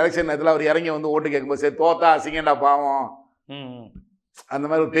கடைசி நேரத்தில் எலெக்ஷன் நேரத்தில் அவர் இறங்கி வந்து ஓட்டு கேட்கும்போது சரி தோத்தா அசிங்கண்டா பாவம், அந்த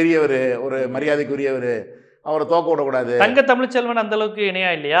மாதிரி ஒரு பெரியவர், ஒரு மரியாதைக்குரியவர், அவரை தோக்க விடக்கூடாது. தங்க தமிழ்ச்செல்வன் அந்த அளவுக்கு இணையா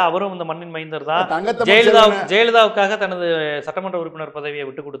இல்லையா? அவரும் இந்த மண்ணின் மைந்தர் தான். ஜெயலலிதாவுக்காக தனது சட்டமன்ற உறுப்பினர் பதவியை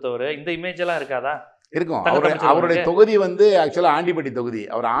விட்டு கொடுத்தவர். இந்த இமேஜ் எல்லாம் இருக்காதா? இருக்கும். அவருடைய தொகுதி வந்து ஆக்சுவலாக ஆண்டிப்பட்டி தொகுதி.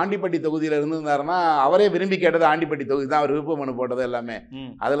 அவர் ஆண்டிப்பட்டி தொகுதியில் இருந்திருந்தாருன்னா அவரே விரும்பி கேட்டது ஆண்டிப்பட்டி தொகுதி தான். அவர் விருப்ப மனு போட்டது எல்லாமே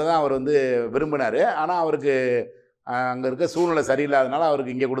அதில் தான் அவர் வந்து விரும்பினார். ஆனால் அவருக்கு அங்கே இருக்க சூழ்நிலை சரியில்லாதனால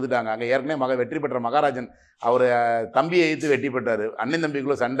அவருக்கு இங்கே கொடுத்துட்டாங்க. அங்கே ஏற்கனவே வெற்றி பெற்ற மகாராஜன் அவர் தம்பியை எதிர்த்து வெற்றி பெற்றார். அண்ணன்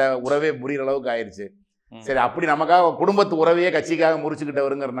தம்பிக்குள்ள சண்டை, உறவே புரிகிற அளவுக்கு ஆயிடுச்சு. சரி, அப்படி நமக்காக குடும்பத்து உறவையே கட்சிக்காக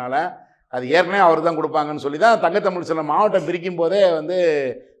முறிச்சுக்கிட்டவருங்கிறனால அது ஏற்கனவே அவர் தான் கொடுப்பாங்கன்னு சொல்லி தான் தங்க தமிழ்ச்செல்வன் மாவட்டம் பிரிக்கும் போதே வந்து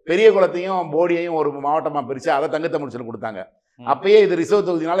பெரிய குளத்தையும் போடியையும் ஒரு மாவட்டமாக பிரித்து அதை தங்க தமிழ்ச்செல்வன் கொடுத்தாங்க. அப்பயே இது ரிசர்வ்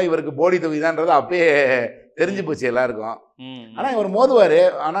தொகுதினால இவருக்கு போடி தொகுதிதான்றது அப்பயே தெரிஞ்சு போச்சு எல்லாருக்கும். ஆனால் இவர் மோதுவார்.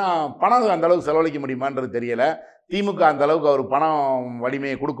 ஆனால் பணம் அந்த அளவுக்கு செலவழிக்க முடியுமான்றது தெரியலை. திமுக அந்த அளவுக்கு அவர் பணம்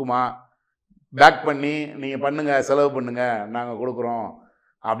வலிமையை கொடுக்குமா, பேக் பண்ணி நீங்கள் பண்ணுங்க, செலவு பண்ணுங்க, நாங்கள் கொடுக்குறோம்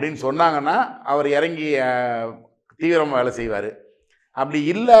அப்படின்னு சொன்னாங்கன்னா அவர் இறங்கி தீவிரமாக வேலை செய்வார். அப்படி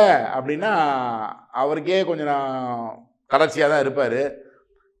இல்லை அப்படின்னா அவருக்கே கொஞ்சம் கடைசியாக தான் இருப்பார்,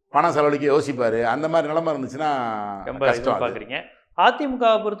 பணம் செலவழிக்க யோசிப்பார். அந்த மாதிரி நிலைமை இருந்துச்சுன்னா கஷ்டம். பார்க்குறீங்க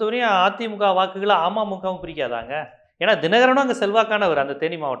அதிமுகவை பொறுத்தவரையும் அதிமுக வாக்குகளை அமமுகவும் பிரிக்காதாங்க. ஏன்னா தினகரனும் அங்கே செல்வாக்கானவர் அந்த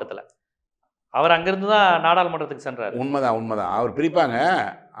தேனி மாவட்டத்தில். அவர் அங்கேருந்து தான் நாடாளுமன்றத்துக்கு சென்றார். உண்மைதான் அவர் பிரிப்பாங்க.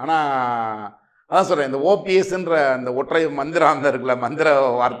 ஆனால் அதான் சொல்கிறேன், இந்த ஓபிஎஸ்ன்ற அந்த ஒற்றை மந்திரம் அந்த இருக்குல்ல, மந்திர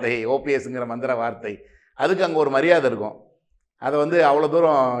வார்த்தை, ஓபிஎஸ்ங்கிற மந்திர வார்த்தை, அதுக்கு அங்கே ஒரு மரியாதை இருக்கும். அதை வந்து அவ்வளோ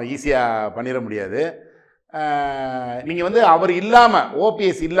தூரம் ஈஸியாக பண்ணிட முடியாது. நீங்கள் வந்து அவர் இல்லாமல்,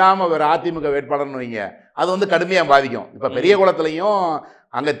 ஓபிஎஸ் இல்லாமல் வேறு அதிமுக வேட்பாளர்னு வைங்க, அது வந்து கடுமையாக பாதிக்கும். இப்போ பெரிய குளத்துலையும்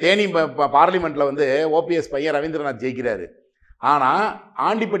அங்கே தேனி பார்லிமெண்ட்டில் வந்து ஓபிஎஸ் பையன் ரவீந்திரநாத் ஜெயிக்கிறாரு. ஆனால்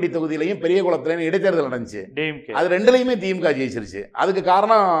ஆண்டிப்பட்டி தொகுதியிலையும் பெரிய குளத்துலையும் இடைத்தேர்தல் நடந்துச்சு. அது ரெண்டுலையுமே திமுக ஜெயிச்சிருச்சு. அதுக்கு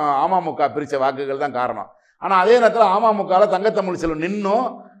காரணம் அமமுக பிரித்த வாக்குகள் தான் காரணம். ஆனால் அதே நேரத்தில் அமமுகவில் தங்கத்தமிழ்ச்செல்வன் நின்னும்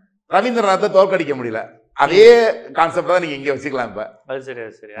ரவீந்திரநாத்தை தோற்கடிக்க முடியல. அதே கான்செப்ட் தான் நீங்கள் இங்கே வச்சுக்கலாம். இப்போ அது சரி,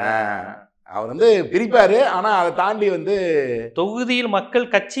 அது சரி. அவர் வந்து பிரிப்பாரு. ஆனால் அதை தாண்டி வந்து தொகுதியில்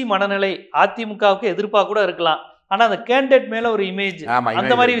மக்கள் கட்சி மனநிலை அதிமுகவுக்கு எதிர்ப்பாக கூட இருக்கலாம். ஆனால் அந்த கேண்டிடேட் மேலே ஒரு இமேஜ்,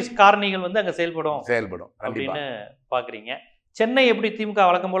 அந்த மாதிரி காரணிகள் வந்து அங்கே செயல்படும் அப்படின்னு பார்க்குறீங்க. சென்னை எப்படி திமுக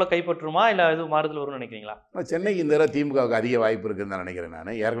வழக்கம் போல கைப்பற்றுமா, இல்லை எதுவும் மாறுதல் வரும்னு நினைக்கிறீங்களா? சென்னைக்கு இந்த தடவை திமுகவுக்கு அதிக வாய்ப்பு இருக்குன்னு தான் நினைக்கிறேன்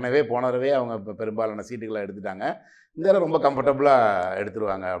நான். ஏற்கனவே போன தடவை அவங்க இப்போ பெரும்பாலான சீட்டுகளை எடுத்துட்டாங்க. இந்த தடவை ரொம்ப கம்ஃபர்டபுளாக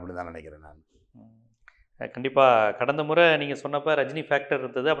எடுத்துருவாங்க அப்படின்னு தான் நினைக்கிறேன் நான். கண்டிப்பாக கடந்த முறை நீங்கள் சொன்னப்போ ரஜினி ஃபேக்டர்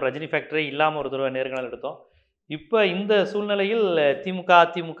இருந்தது. அப்புறம் ரஜினி ஃபேக்டரே இல்லாமல் ஒரு தடவை நேர்காணல் எடுத்தோம். இப்போ இந்த சூழ்நிலையில் திமுக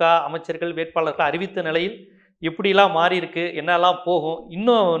அதிமுக அமைச்சர்கள் வேட்பாளர்கள் அறிவித்த நிலையில் எப்படிலாம் மாறி இருக்கு, என்னெல்லாம் போகும்,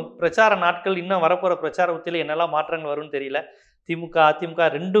 இன்னும் பிரச்சார நாட்கள், இன்னும் வரப்போகிற பிரச்சார உத்தியில் என்னெல்லாம் மாற்றங்கள் வரும்னு தெரியல. திமுக அதிமுக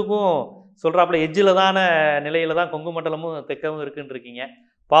ரெண்டுக்கும் சொல்கிறாப்புல எஜ்ஜில் தான நிலையில் தான் கொங்கு மண்டலமும் தெற்கவும் இருக்குன்னு இருக்கீங்க.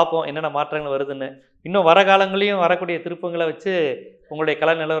 பார்ப்போம் என்னென்ன மாற்றங்கள் வருதுன்னு. இன்னும் வர காலங்களையும் வரக்கூடிய திருப்பங்களை வச்சு உங்களுடைய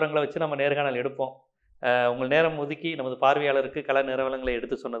கள நிலவரங்களை வச்சு நம்ம நேர்காணல் எடுப்போம். உங்கள் நேரம் ஒதுக்கி நமது பார்வையாளருக்கு கள நிலவரங்களை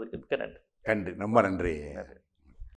எடுத்து சொன்னதுக்கு மிக்க நன்றி. ரொம்ப நன்றி.